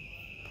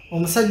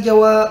 Omusajja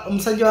wa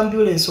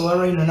ambulance owa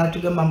Rhino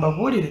n'atugamba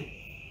mbabuulire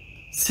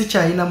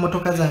sikyalina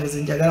mmotoka zange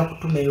zenjagala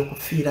kutuma eyo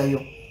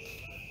kufiirayo.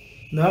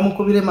 Ne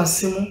bamukubira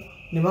masimu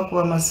ne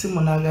bakuba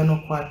masimu n'agaana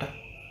okukwata.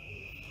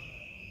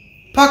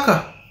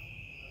 Paka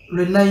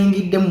lwe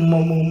nayingidde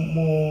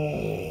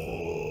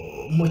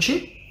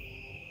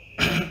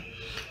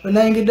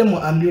mu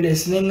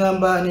ambulance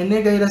n'engamba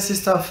nenegayira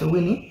sister waffe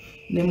Winnie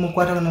ne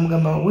mukwata na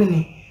mugamba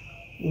Winnie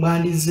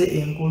wandize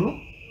enkulu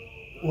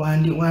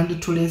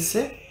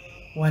wanditulese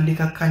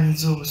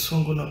wandikakkanyiza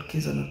obusungu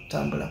n'otukiza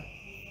n'otutambula.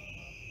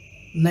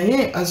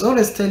 Naye as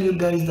always tell you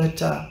guys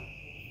that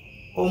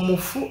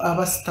omufu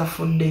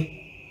abasitafudde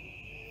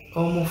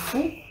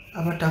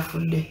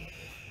abatafudde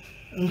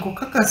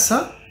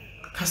nkukakasa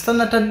kasita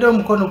natadde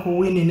omukono ku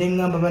Winnie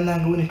n'engamba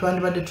bannange Winnie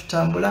twandibadde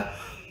tutambula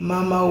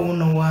maama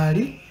wuno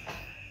waali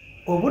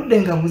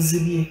obudde nga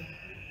buzibye.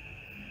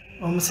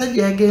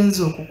 Omusajja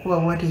yagenze okukuba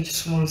bw'ati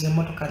ekisumuluzo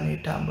emmotoka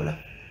n'etambula.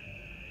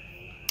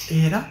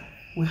 Era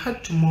we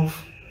had to move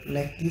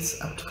like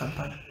this up to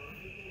Kampala.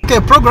 Okay,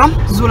 program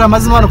Zula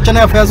Mazima wano ku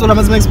channel yaffe ya Zula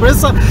Mazima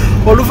Express.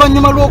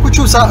 Oluvannyuma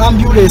lw'okukyusa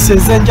ambulance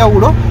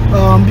ez'enjawulo,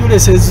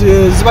 ambulance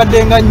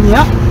zibadde nga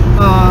nnya,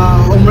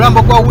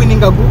 omulambo gwa Winnie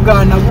nga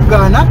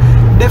gugaana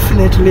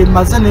definitely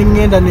maze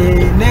n'engenda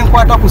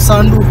n'enkwata ku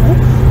sanduuku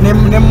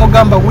ne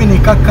mugamba Winnie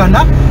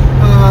kakkana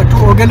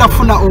ogenda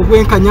kufuna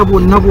obwenkanya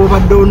bwonna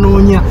bw'obadde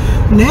onoonya.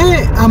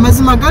 Naye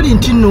amazima gali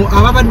nti nno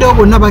ababaddewo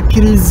bonna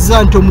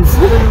bakkiriza nti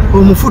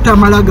omufu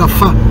tamala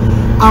gafa.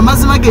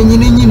 Amazima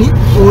gennyini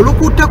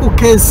olukutte ku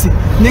keesi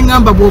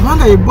n'engamba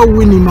bw'obanga yeggwe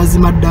Winnie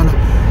mazima ddala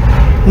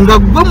nga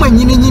gwe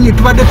mwennyini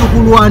tubadde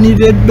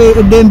tukulwanirira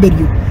eddembe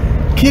lyo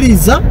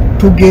kkiriza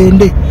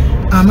tugende.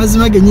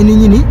 Amazima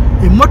gennyini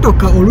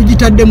emmotoka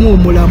olugitaddemu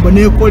omulambo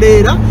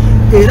n'ekoleera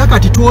era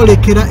kati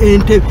twolekera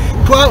Entebbe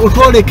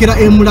twolekera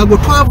emulago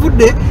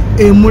twavudde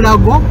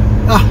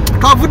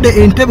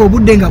Entebbe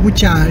obudde nga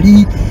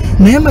bukyali.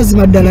 Naye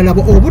mazima ddala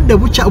labo obudde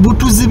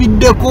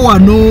butuzibiddeko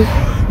wano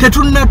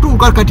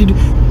tetunnatuuka kati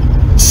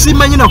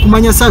simanyi na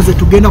kumanya saaze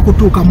tugenda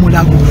kutuuka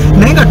mulago.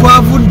 Naye nga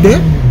twavudde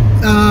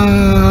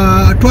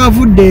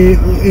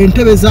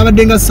Entebbe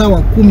zabadde nga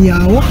ssaawa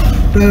 10 awo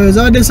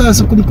zabadde ssaawa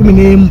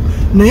 10:11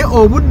 naye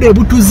obudde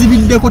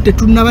butuzibiddeko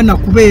tetunnaba na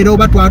kubeera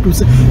oba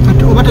twatuuse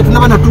kati oba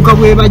tetunnaba natuuka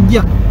bwe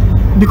bajja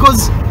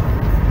because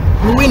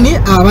Winnie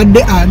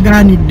abadde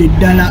agaanidde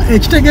ddala.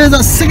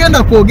 Ekitegeeza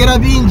sigenda kwogera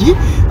bingi,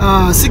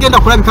 sigenda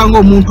kulabika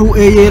ng'omuntu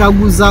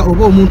eyeeraguza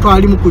oba omuntu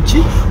ali mu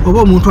kuki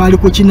oba omuntu ali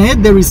kuki, naye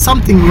there is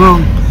something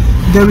wrong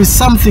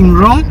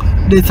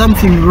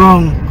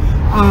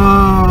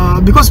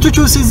because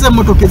tukyusizza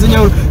emmotoka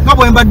ezenjawulo nga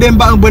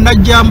bwe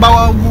najja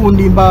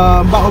mbawagundi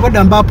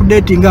obadde mba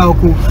updating awo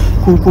ku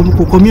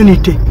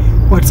community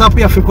WhatsApp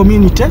yaffe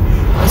community.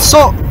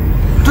 So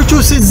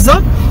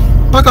tukyusizza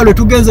paka lwe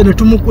tugenze ne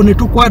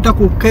tukwata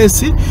ku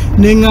kesi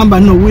n'engamba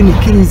no Winnie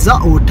kiriza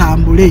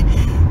otambule.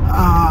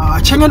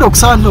 Kyengenda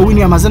okusaba no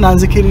Winnie amaze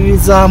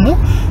nanzikiririzaamu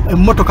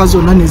emmotoka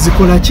zonna ne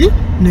zikola ki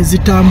ne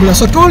zitambula.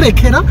 So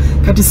twolekera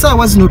kati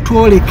saawa zino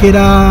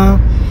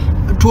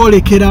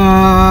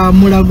twolekera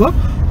Mulago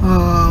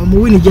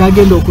mu Winnie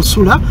gyagenda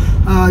okusula.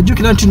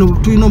 Jukira nti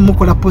tulina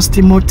omukola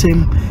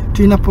postmortem,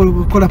 tulina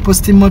kukola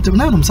postmortem.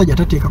 Naye omusajja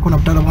tateekako na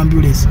butala bwa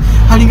ambulance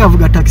alinga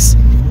avuga taxi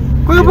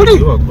koyo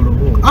buli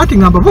ati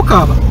ngamba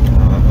bukaaba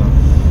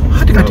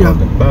ati kati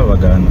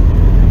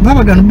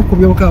babagana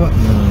bukubya bukaaba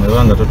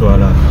ebanga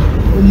totwala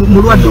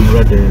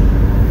mulwadde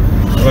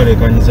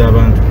balekanyiza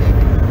abantu.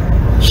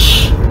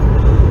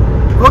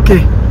 Okay,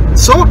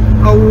 so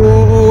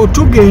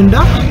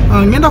tugenda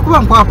ngenda kuba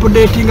nkwa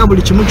updatinga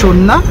buli kimu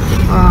kyonna.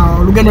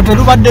 Olugendo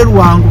terubadde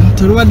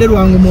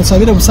lwangu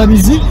musabire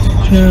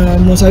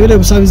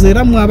busabizi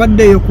era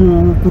mwabaddeyo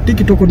ku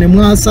TikTok ne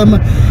mwasama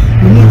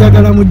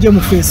nemujagala mujje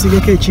mu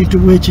fesigeko ekintu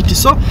bwekiti.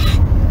 So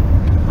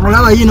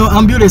olaba yino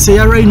ambulance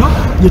ya Rhino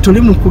gye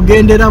tuli mu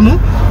kugenderamu.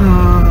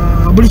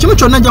 Buli kimu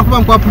kyonna nja kuba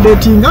nkwa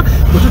updatinga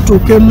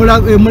bwetutuuka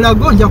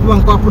Mulago nja kuba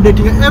nkwa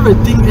updatinga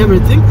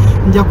everything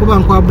nja kuba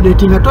nkwa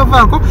updatinga.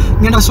 Tovaako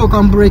ngenda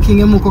sooka breaking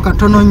emuko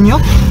katono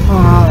nnyo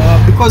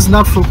because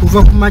naffe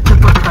okuva ku makya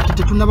paka kati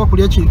tetunaba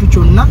kulya kintu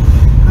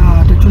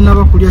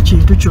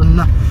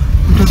kyonna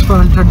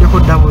ntasipala ntaddeko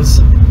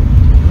doubles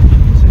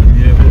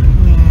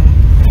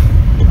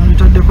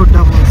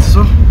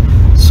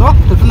so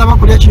tetunaba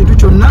kulya kintu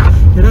kyonna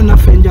era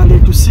naffe enjala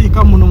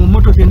etusiika muno mu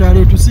motoka endala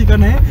etusiika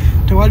naye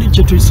tewali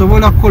kye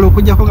tusobola kukola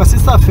okujjako nga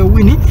sisaffe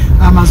Winnie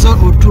amaze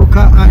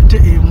otuuka ate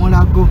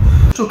Mulago.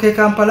 Tutuuka e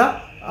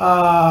Kampala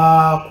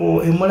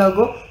ku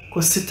Mulago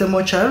ku City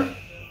Mortuary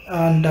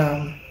and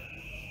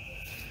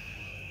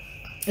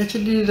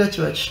ekidirira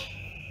kibaki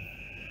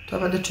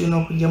twabadde tulina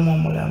okugyamu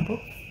omulambo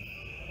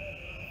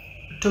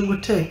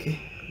tuguteeke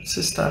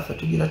sister affe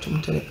tugira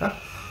tumutereka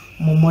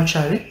mu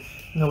mortuary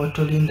nga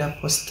bwetulinda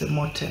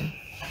postmortem.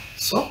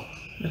 So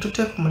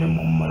netuteeka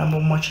omulimu omulambo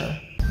mu mortuary.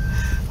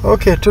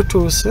 Okay,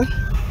 tutuuse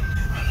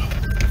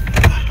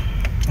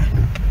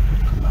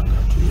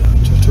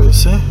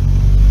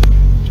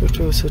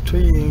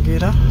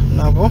tuyingira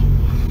nabo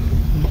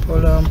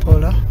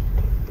mpola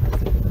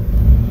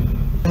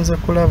nze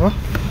kulaba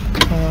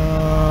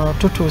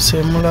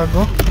tutuuse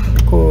Mulago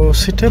ku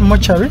City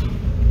Mortuary.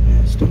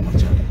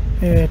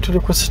 Tuli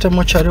ku City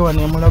Mortuary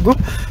wano Mulago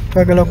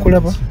twagala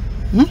kulaba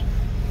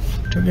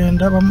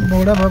tugenda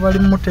olaba bali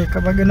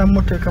muteeka bagenda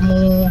muteeka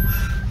mu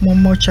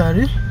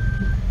mortuary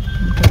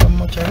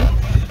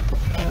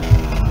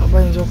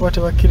bayinza okuba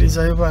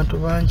tebakkirizayo bantu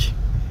bangi.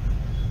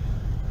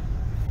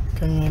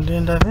 Kangende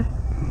ndabe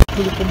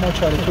tuli ku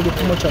mortuary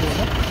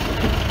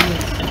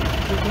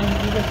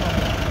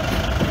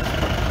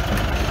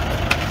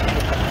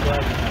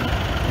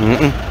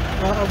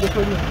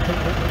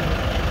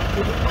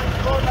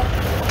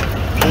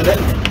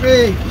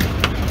Hey.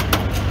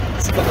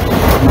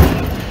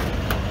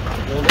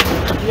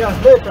 Yeah,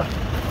 later.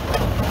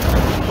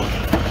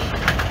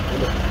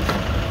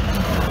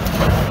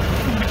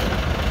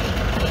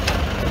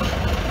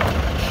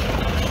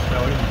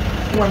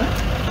 What?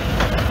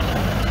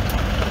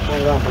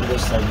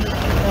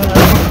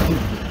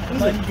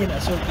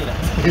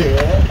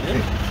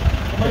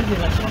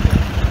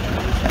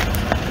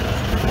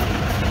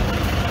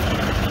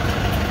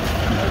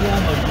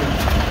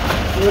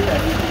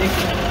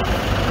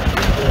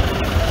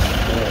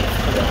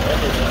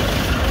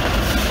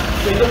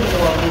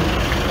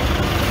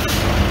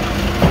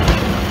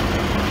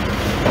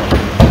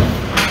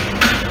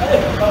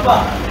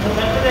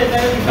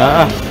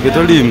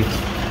 Gitu lim.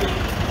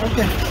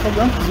 Okay,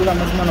 program zula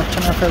mazima na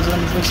kuchana kazi za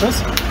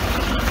mzee.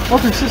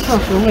 Okay, sister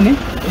for Winnie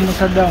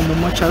imekada mu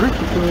mortuary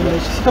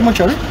City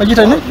Mortuary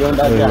ajita ne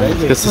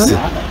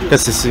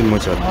Kesisi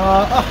mortuary.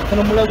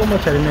 Kana Mulago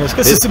mortuary ne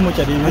Kesisi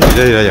mortuary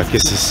ne ya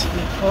Kesisi.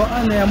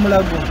 Ane ya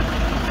Mulago.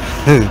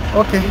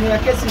 Okay, ni ya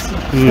Kesisi.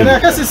 Ni ya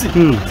Kesisi.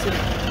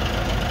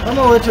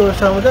 Kama wetu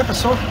watamuda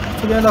kaso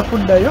tugenda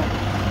kuddayo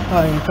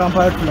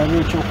Kampala tulabye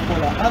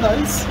ekyokukola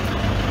otherwise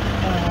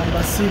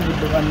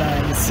basibudde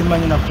banaye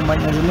simanyi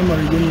nakumanya zenemo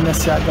regioni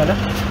nasyagala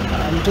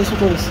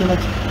mtesuko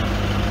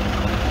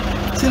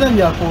sina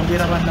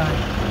byakwogera banaye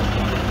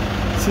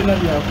sina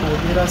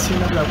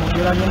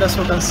byakwogera ngenda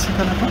soka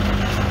nsikanako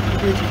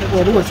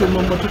waliwo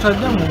kyomombo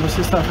tutadde mu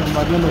sisafe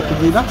mubagenda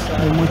okugira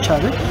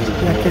mukyale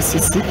ya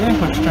KCC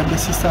nga tutadde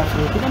sisafe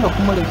tugenda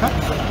okumuleka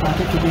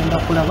ate tugenda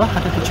kulaba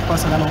ate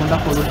tukikwasagana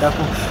mundako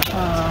oluddako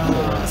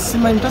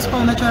simanyi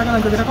tasikola nakyayagala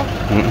njogerako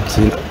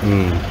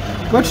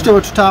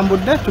bwetutyo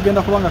tutambudde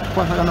tugenda kubanga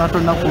tukwasagana ate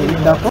olunaku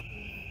oluddako.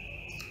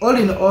 All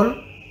in all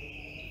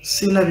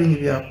sina bingi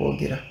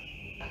byakwogera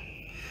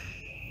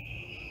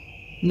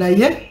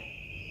naye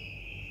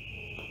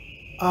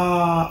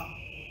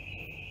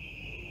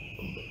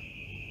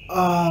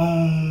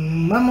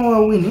mama wa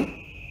Winnie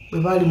bwe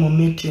bali mu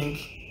meeting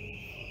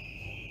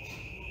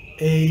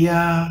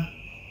eya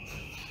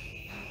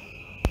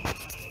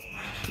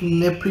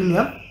ne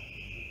premium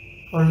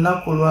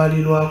olunaku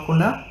lwali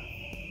lwakuna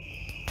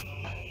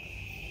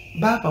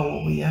baba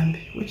obuyambi,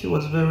 which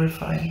was very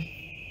fine.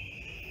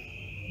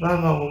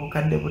 Baba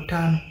obukadde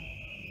butaano.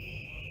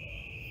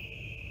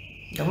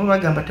 Abo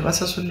bagamba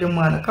tebasasudde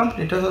mwana,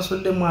 company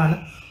tasasudde mwana,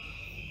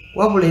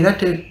 wabula era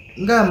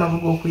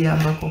ng'amabuga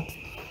okuyambako.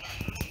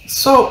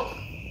 So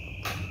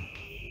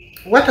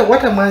what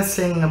am I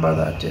saying about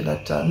that?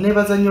 That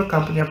nebaza nnyo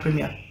company ya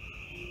Premier.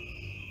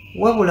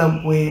 Wabula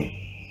gwe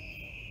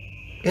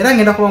era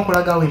ngenda kuba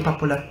nkolagawo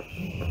empapula.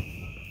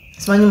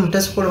 Simanyi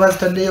mutasukolo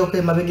bazitaddeyo ko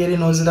emabegeri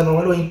n'oziraba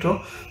waliwo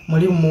intro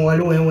mulimu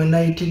waliwo we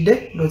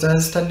nayitidde ndoza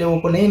zitaddewo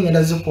ko naye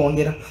ngenda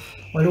zikwongera.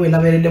 Waliwo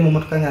naberedde mu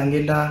motoka nga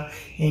ngenda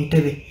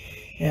Entebbe.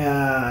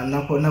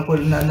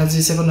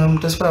 Naziseko na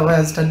mutasukolo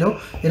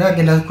bayazitaddewo era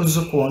agenda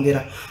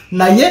kuzikwongera.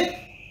 Naye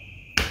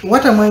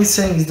what am I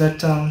saying is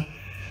that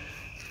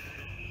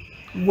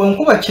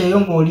gwenkuba kyeyo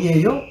ng'oli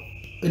eyo,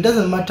 it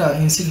doesn't matter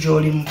ensi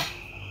gy'olimu.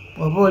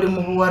 Oba oli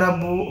mu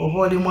Buwarabu, oba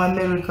oli mu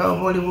America,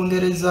 oba oli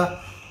Bungereza,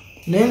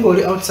 naye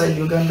ng'oli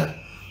outside Uganda,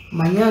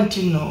 manya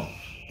nti no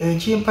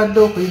ekimpadde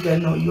okuyiga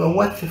no, you are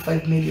worth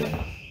 5 million.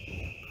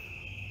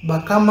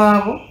 Bakama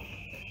abo,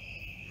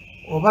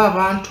 oba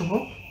abantu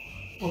bo,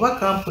 oba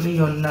kampuni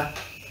yonna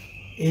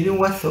eri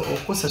worth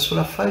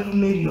okusasula 5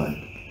 million.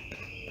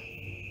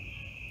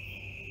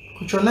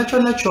 Ku kyonna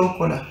kyonna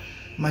ky'okola,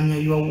 manya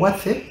you are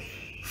worth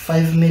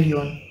 5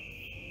 million.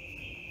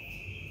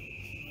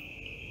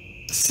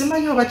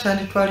 Simanyi oba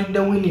kyanditwalidde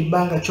Winnie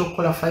Banga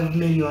ky'okukola 5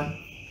 million.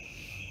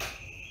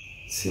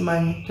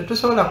 Simanyi,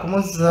 tetusobola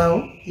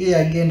kumuzaawo, ye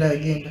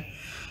yagenda.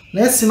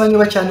 Naye simanyi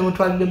oba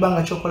kyandimutwalidde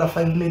Banga ky'okukola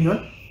 5 million.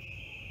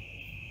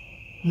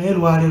 Naye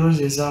lwaleero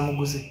ze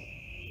zaamuguze.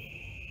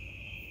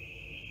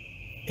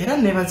 Era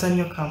nebaza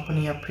nnyo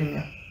kampuni ya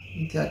Premier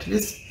nti at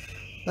least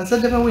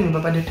bazadde ba Winnie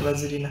babadde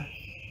tebazirina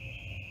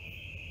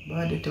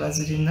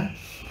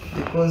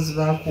because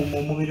baakuuma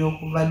omubiri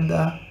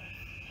okubadda,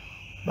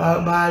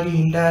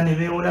 balinda ne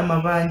beewola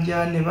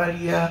amabanja ne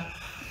balya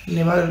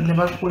ne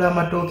bakula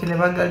amatooke ne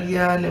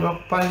bagalya ne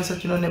bakupangisa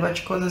kino ne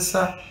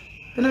bakikozesa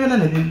byonna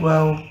ne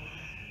biggwawo.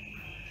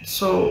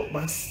 So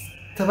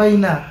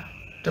tebayina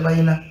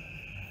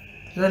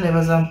era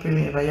nebaza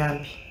Premier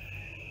ebayambi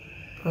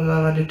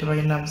babadde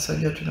tebayina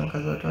musajja tuno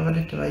mukazi watu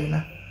babadde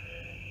tebayina.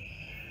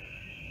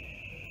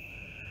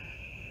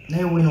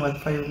 Naye Winnie was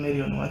 5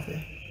 million worth it.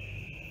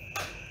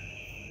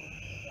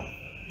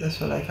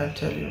 That's all I can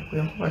tell you.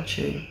 Kwenkuba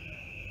kyeyo.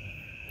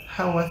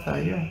 How worth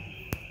are you?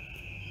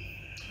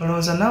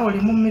 Olowooza naawe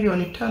olimu 5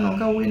 million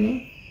nga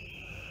Winnie?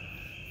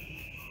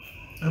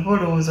 Oba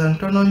olowooza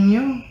ntono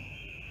nnyo?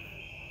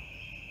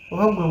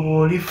 Oba gwe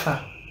bw'olifa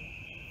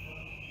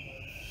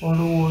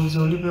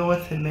olowooza olibe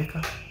worth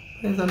mmeka?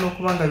 Oyinza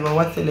n'okuba nga you are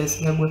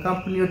worthless nga gwe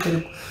kampuni yo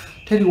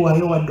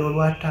teriwaayo wadde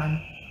olw'ataano.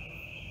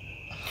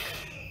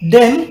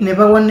 Then ne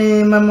bawa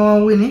ne mama wa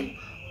Winnie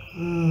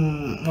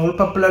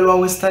olupapula lwa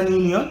Western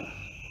Union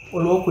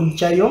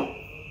olw'okugjayo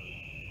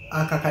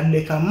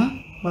akakadde kamu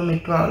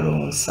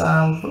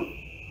 $7,000.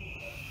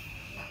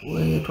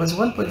 It was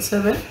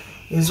 1.7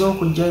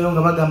 ez'okugjayo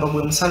nga bagamba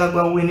gwe musala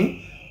gwa Winnie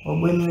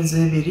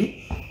ogw'emyezi 2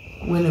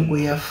 Winnie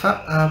gwe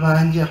yafa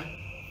abanja.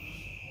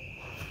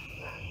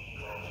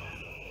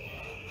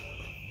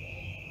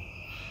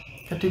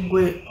 Kati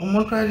gwe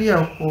omuntu ali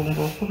awo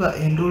okuba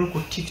enduulu ku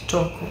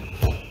TikTok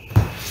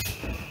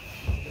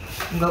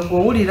nga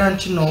gw'owulira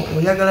nti no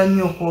oyagala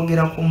nnyo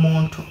okwogera ku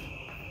muntu,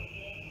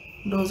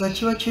 ndowooza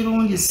kiba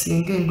kirungi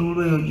singa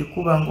enduulu eyo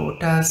gikuba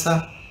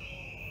ng'otaasa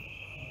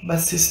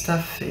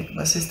basista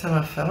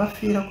baffe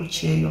abafiira ku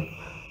kyeyo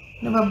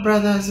ne ba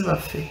brothers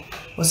baffe.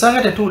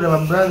 Osanga tetuwulira ba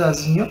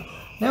brothers nnyo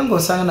naye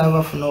ng'osanga nabo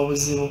bafuna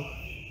obuzibu.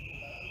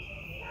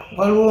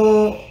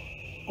 Waliwo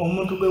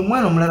omuntu gwe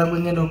mwana omulala gwe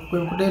ngenda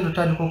okugenda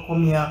otandika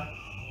okukomya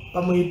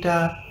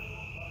bamuyita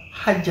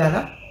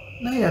Hajara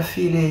naye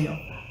yafiira eyo.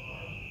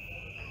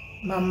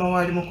 Mama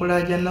wali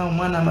mukulajana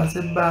omwana amaze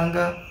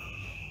ebbanga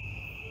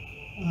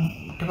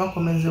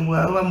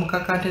tebakomezebwawo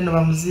bamukakante ne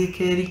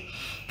bamuziika eri.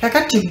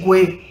 Kakati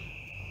gwe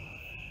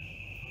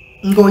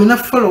ng'olina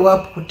follow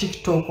up ku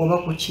TikTok oba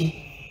ku ki,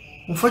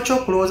 mufo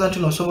ky'okulowooza nti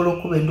n'osobola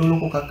okuba enduulu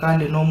ku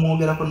kakande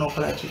n'omwogerako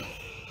n'okola ki,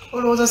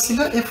 olowooza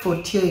singa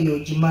effort eyo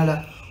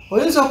gimala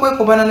oyinza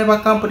okwekobana ne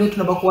bakampuni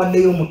tuno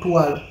bakuwaddeyo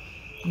omutwalo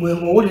gwe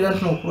ng'owulira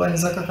nti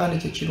n'okulwanyiza kakande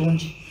kye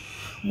kirungi.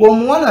 Gwe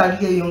omuwala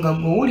ali eyo nga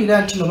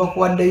gw'owulira nti no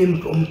bakuwaddeyo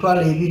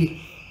omutwalo 2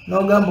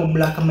 n'ogamba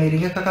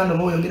blackmailing kakande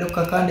oba oyogera ku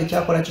kakande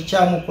kyakola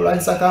kikyamu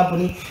okulwanyisa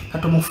kampuni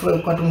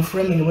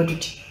katumuframing bwe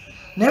tuti.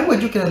 Naye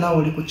bw'ojjukira naawe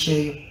oli ku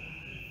kyeyo,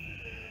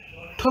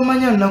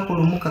 tomanya olunaku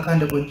lumu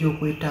kakande bw'ojja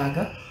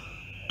okwetaaga,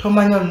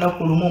 tomanya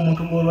olunaku lumu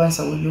omuntu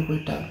gw'olwanyisa bw'ojja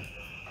okwetaaga.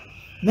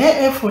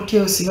 Naye effort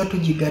eyo singa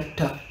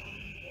tugigatta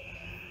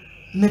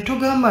ne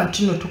tugamba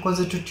nti no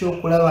tukoze tutya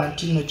okulaba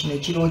nti no kino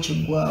ekiriwo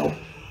kiggwaawo,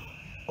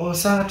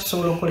 osanga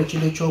tusobola okukola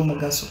ekintu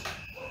eky'omugaso.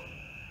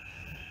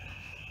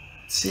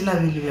 Sina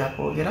bingi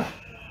byakwogera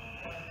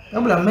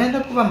wabula mmenda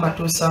kuba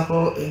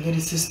mbatuusaako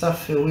engeri sister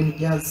ffe Winnie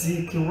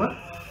gy'aziikibwa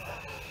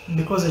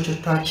because ekyo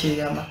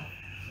twakyeyama.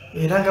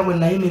 Era nga bwe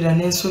nayimirira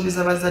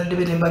n'ensuubiza bazadde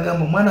be ne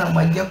mbagamba omwana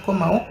wamwe ajja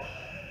kukomawo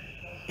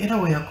era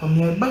bwe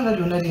yakomyewo ebbanga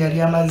lyonna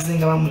lyali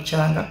Amaziga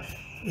bamukyanga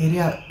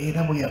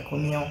era bwe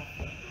yakomyewo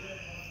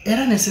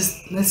era ne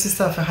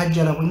sister affe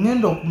Hajjara bwe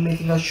ngenda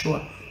okumakinga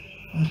sure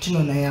nti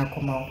no naye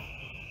akomawo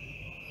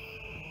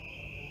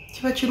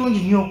kiba kirungi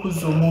nnyo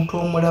okuzza omuntu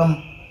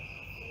omulamu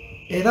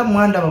era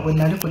mwandaba bwe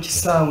nali ku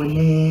kisaawe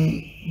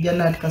ne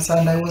Janet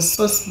Kasanda, I was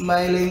so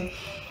smiling,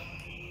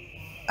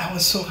 I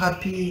was so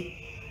happy,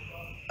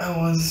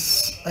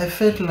 I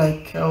felt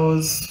like I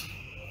was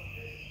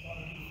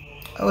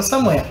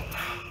somewhere.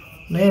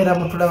 Naye era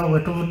mutulaba bwe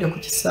tuvudde ku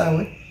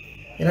kisaawe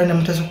era ne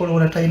mutasokola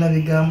wala talina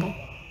bigambo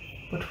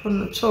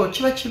so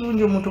kiba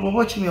kirungi omuntu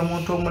bw'oba okimye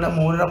omuntu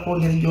omulamu owulira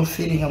kwongera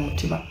gy'ofiiringa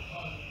mutima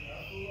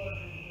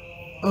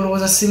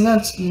olowooza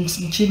singa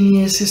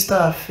nkimye sister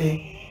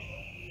affe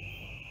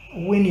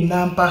Winnie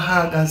nampa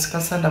hug as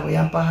Kasanda bwe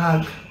yampa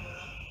hug,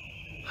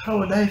 how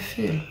would I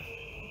feel?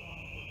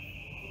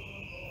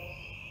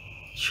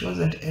 She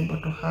wasn't able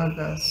to hug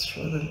us, she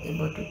wasn't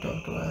able to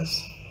talk to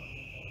us.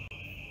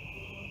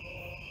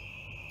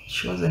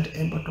 She wasn't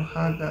able to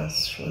hug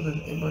us, she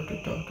wasn't able to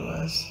talk to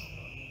us.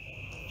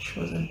 She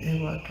wasn't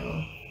able at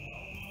all.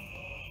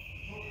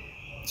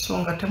 So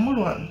nga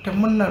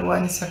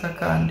temunnalwanyisa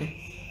kakande,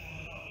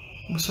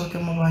 musooke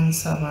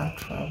mulwanyisa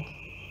abantu abo.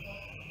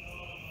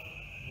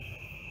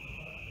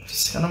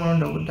 Tusikana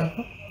mulondo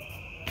oguddako.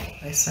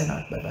 I sign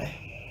out, bye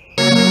bye.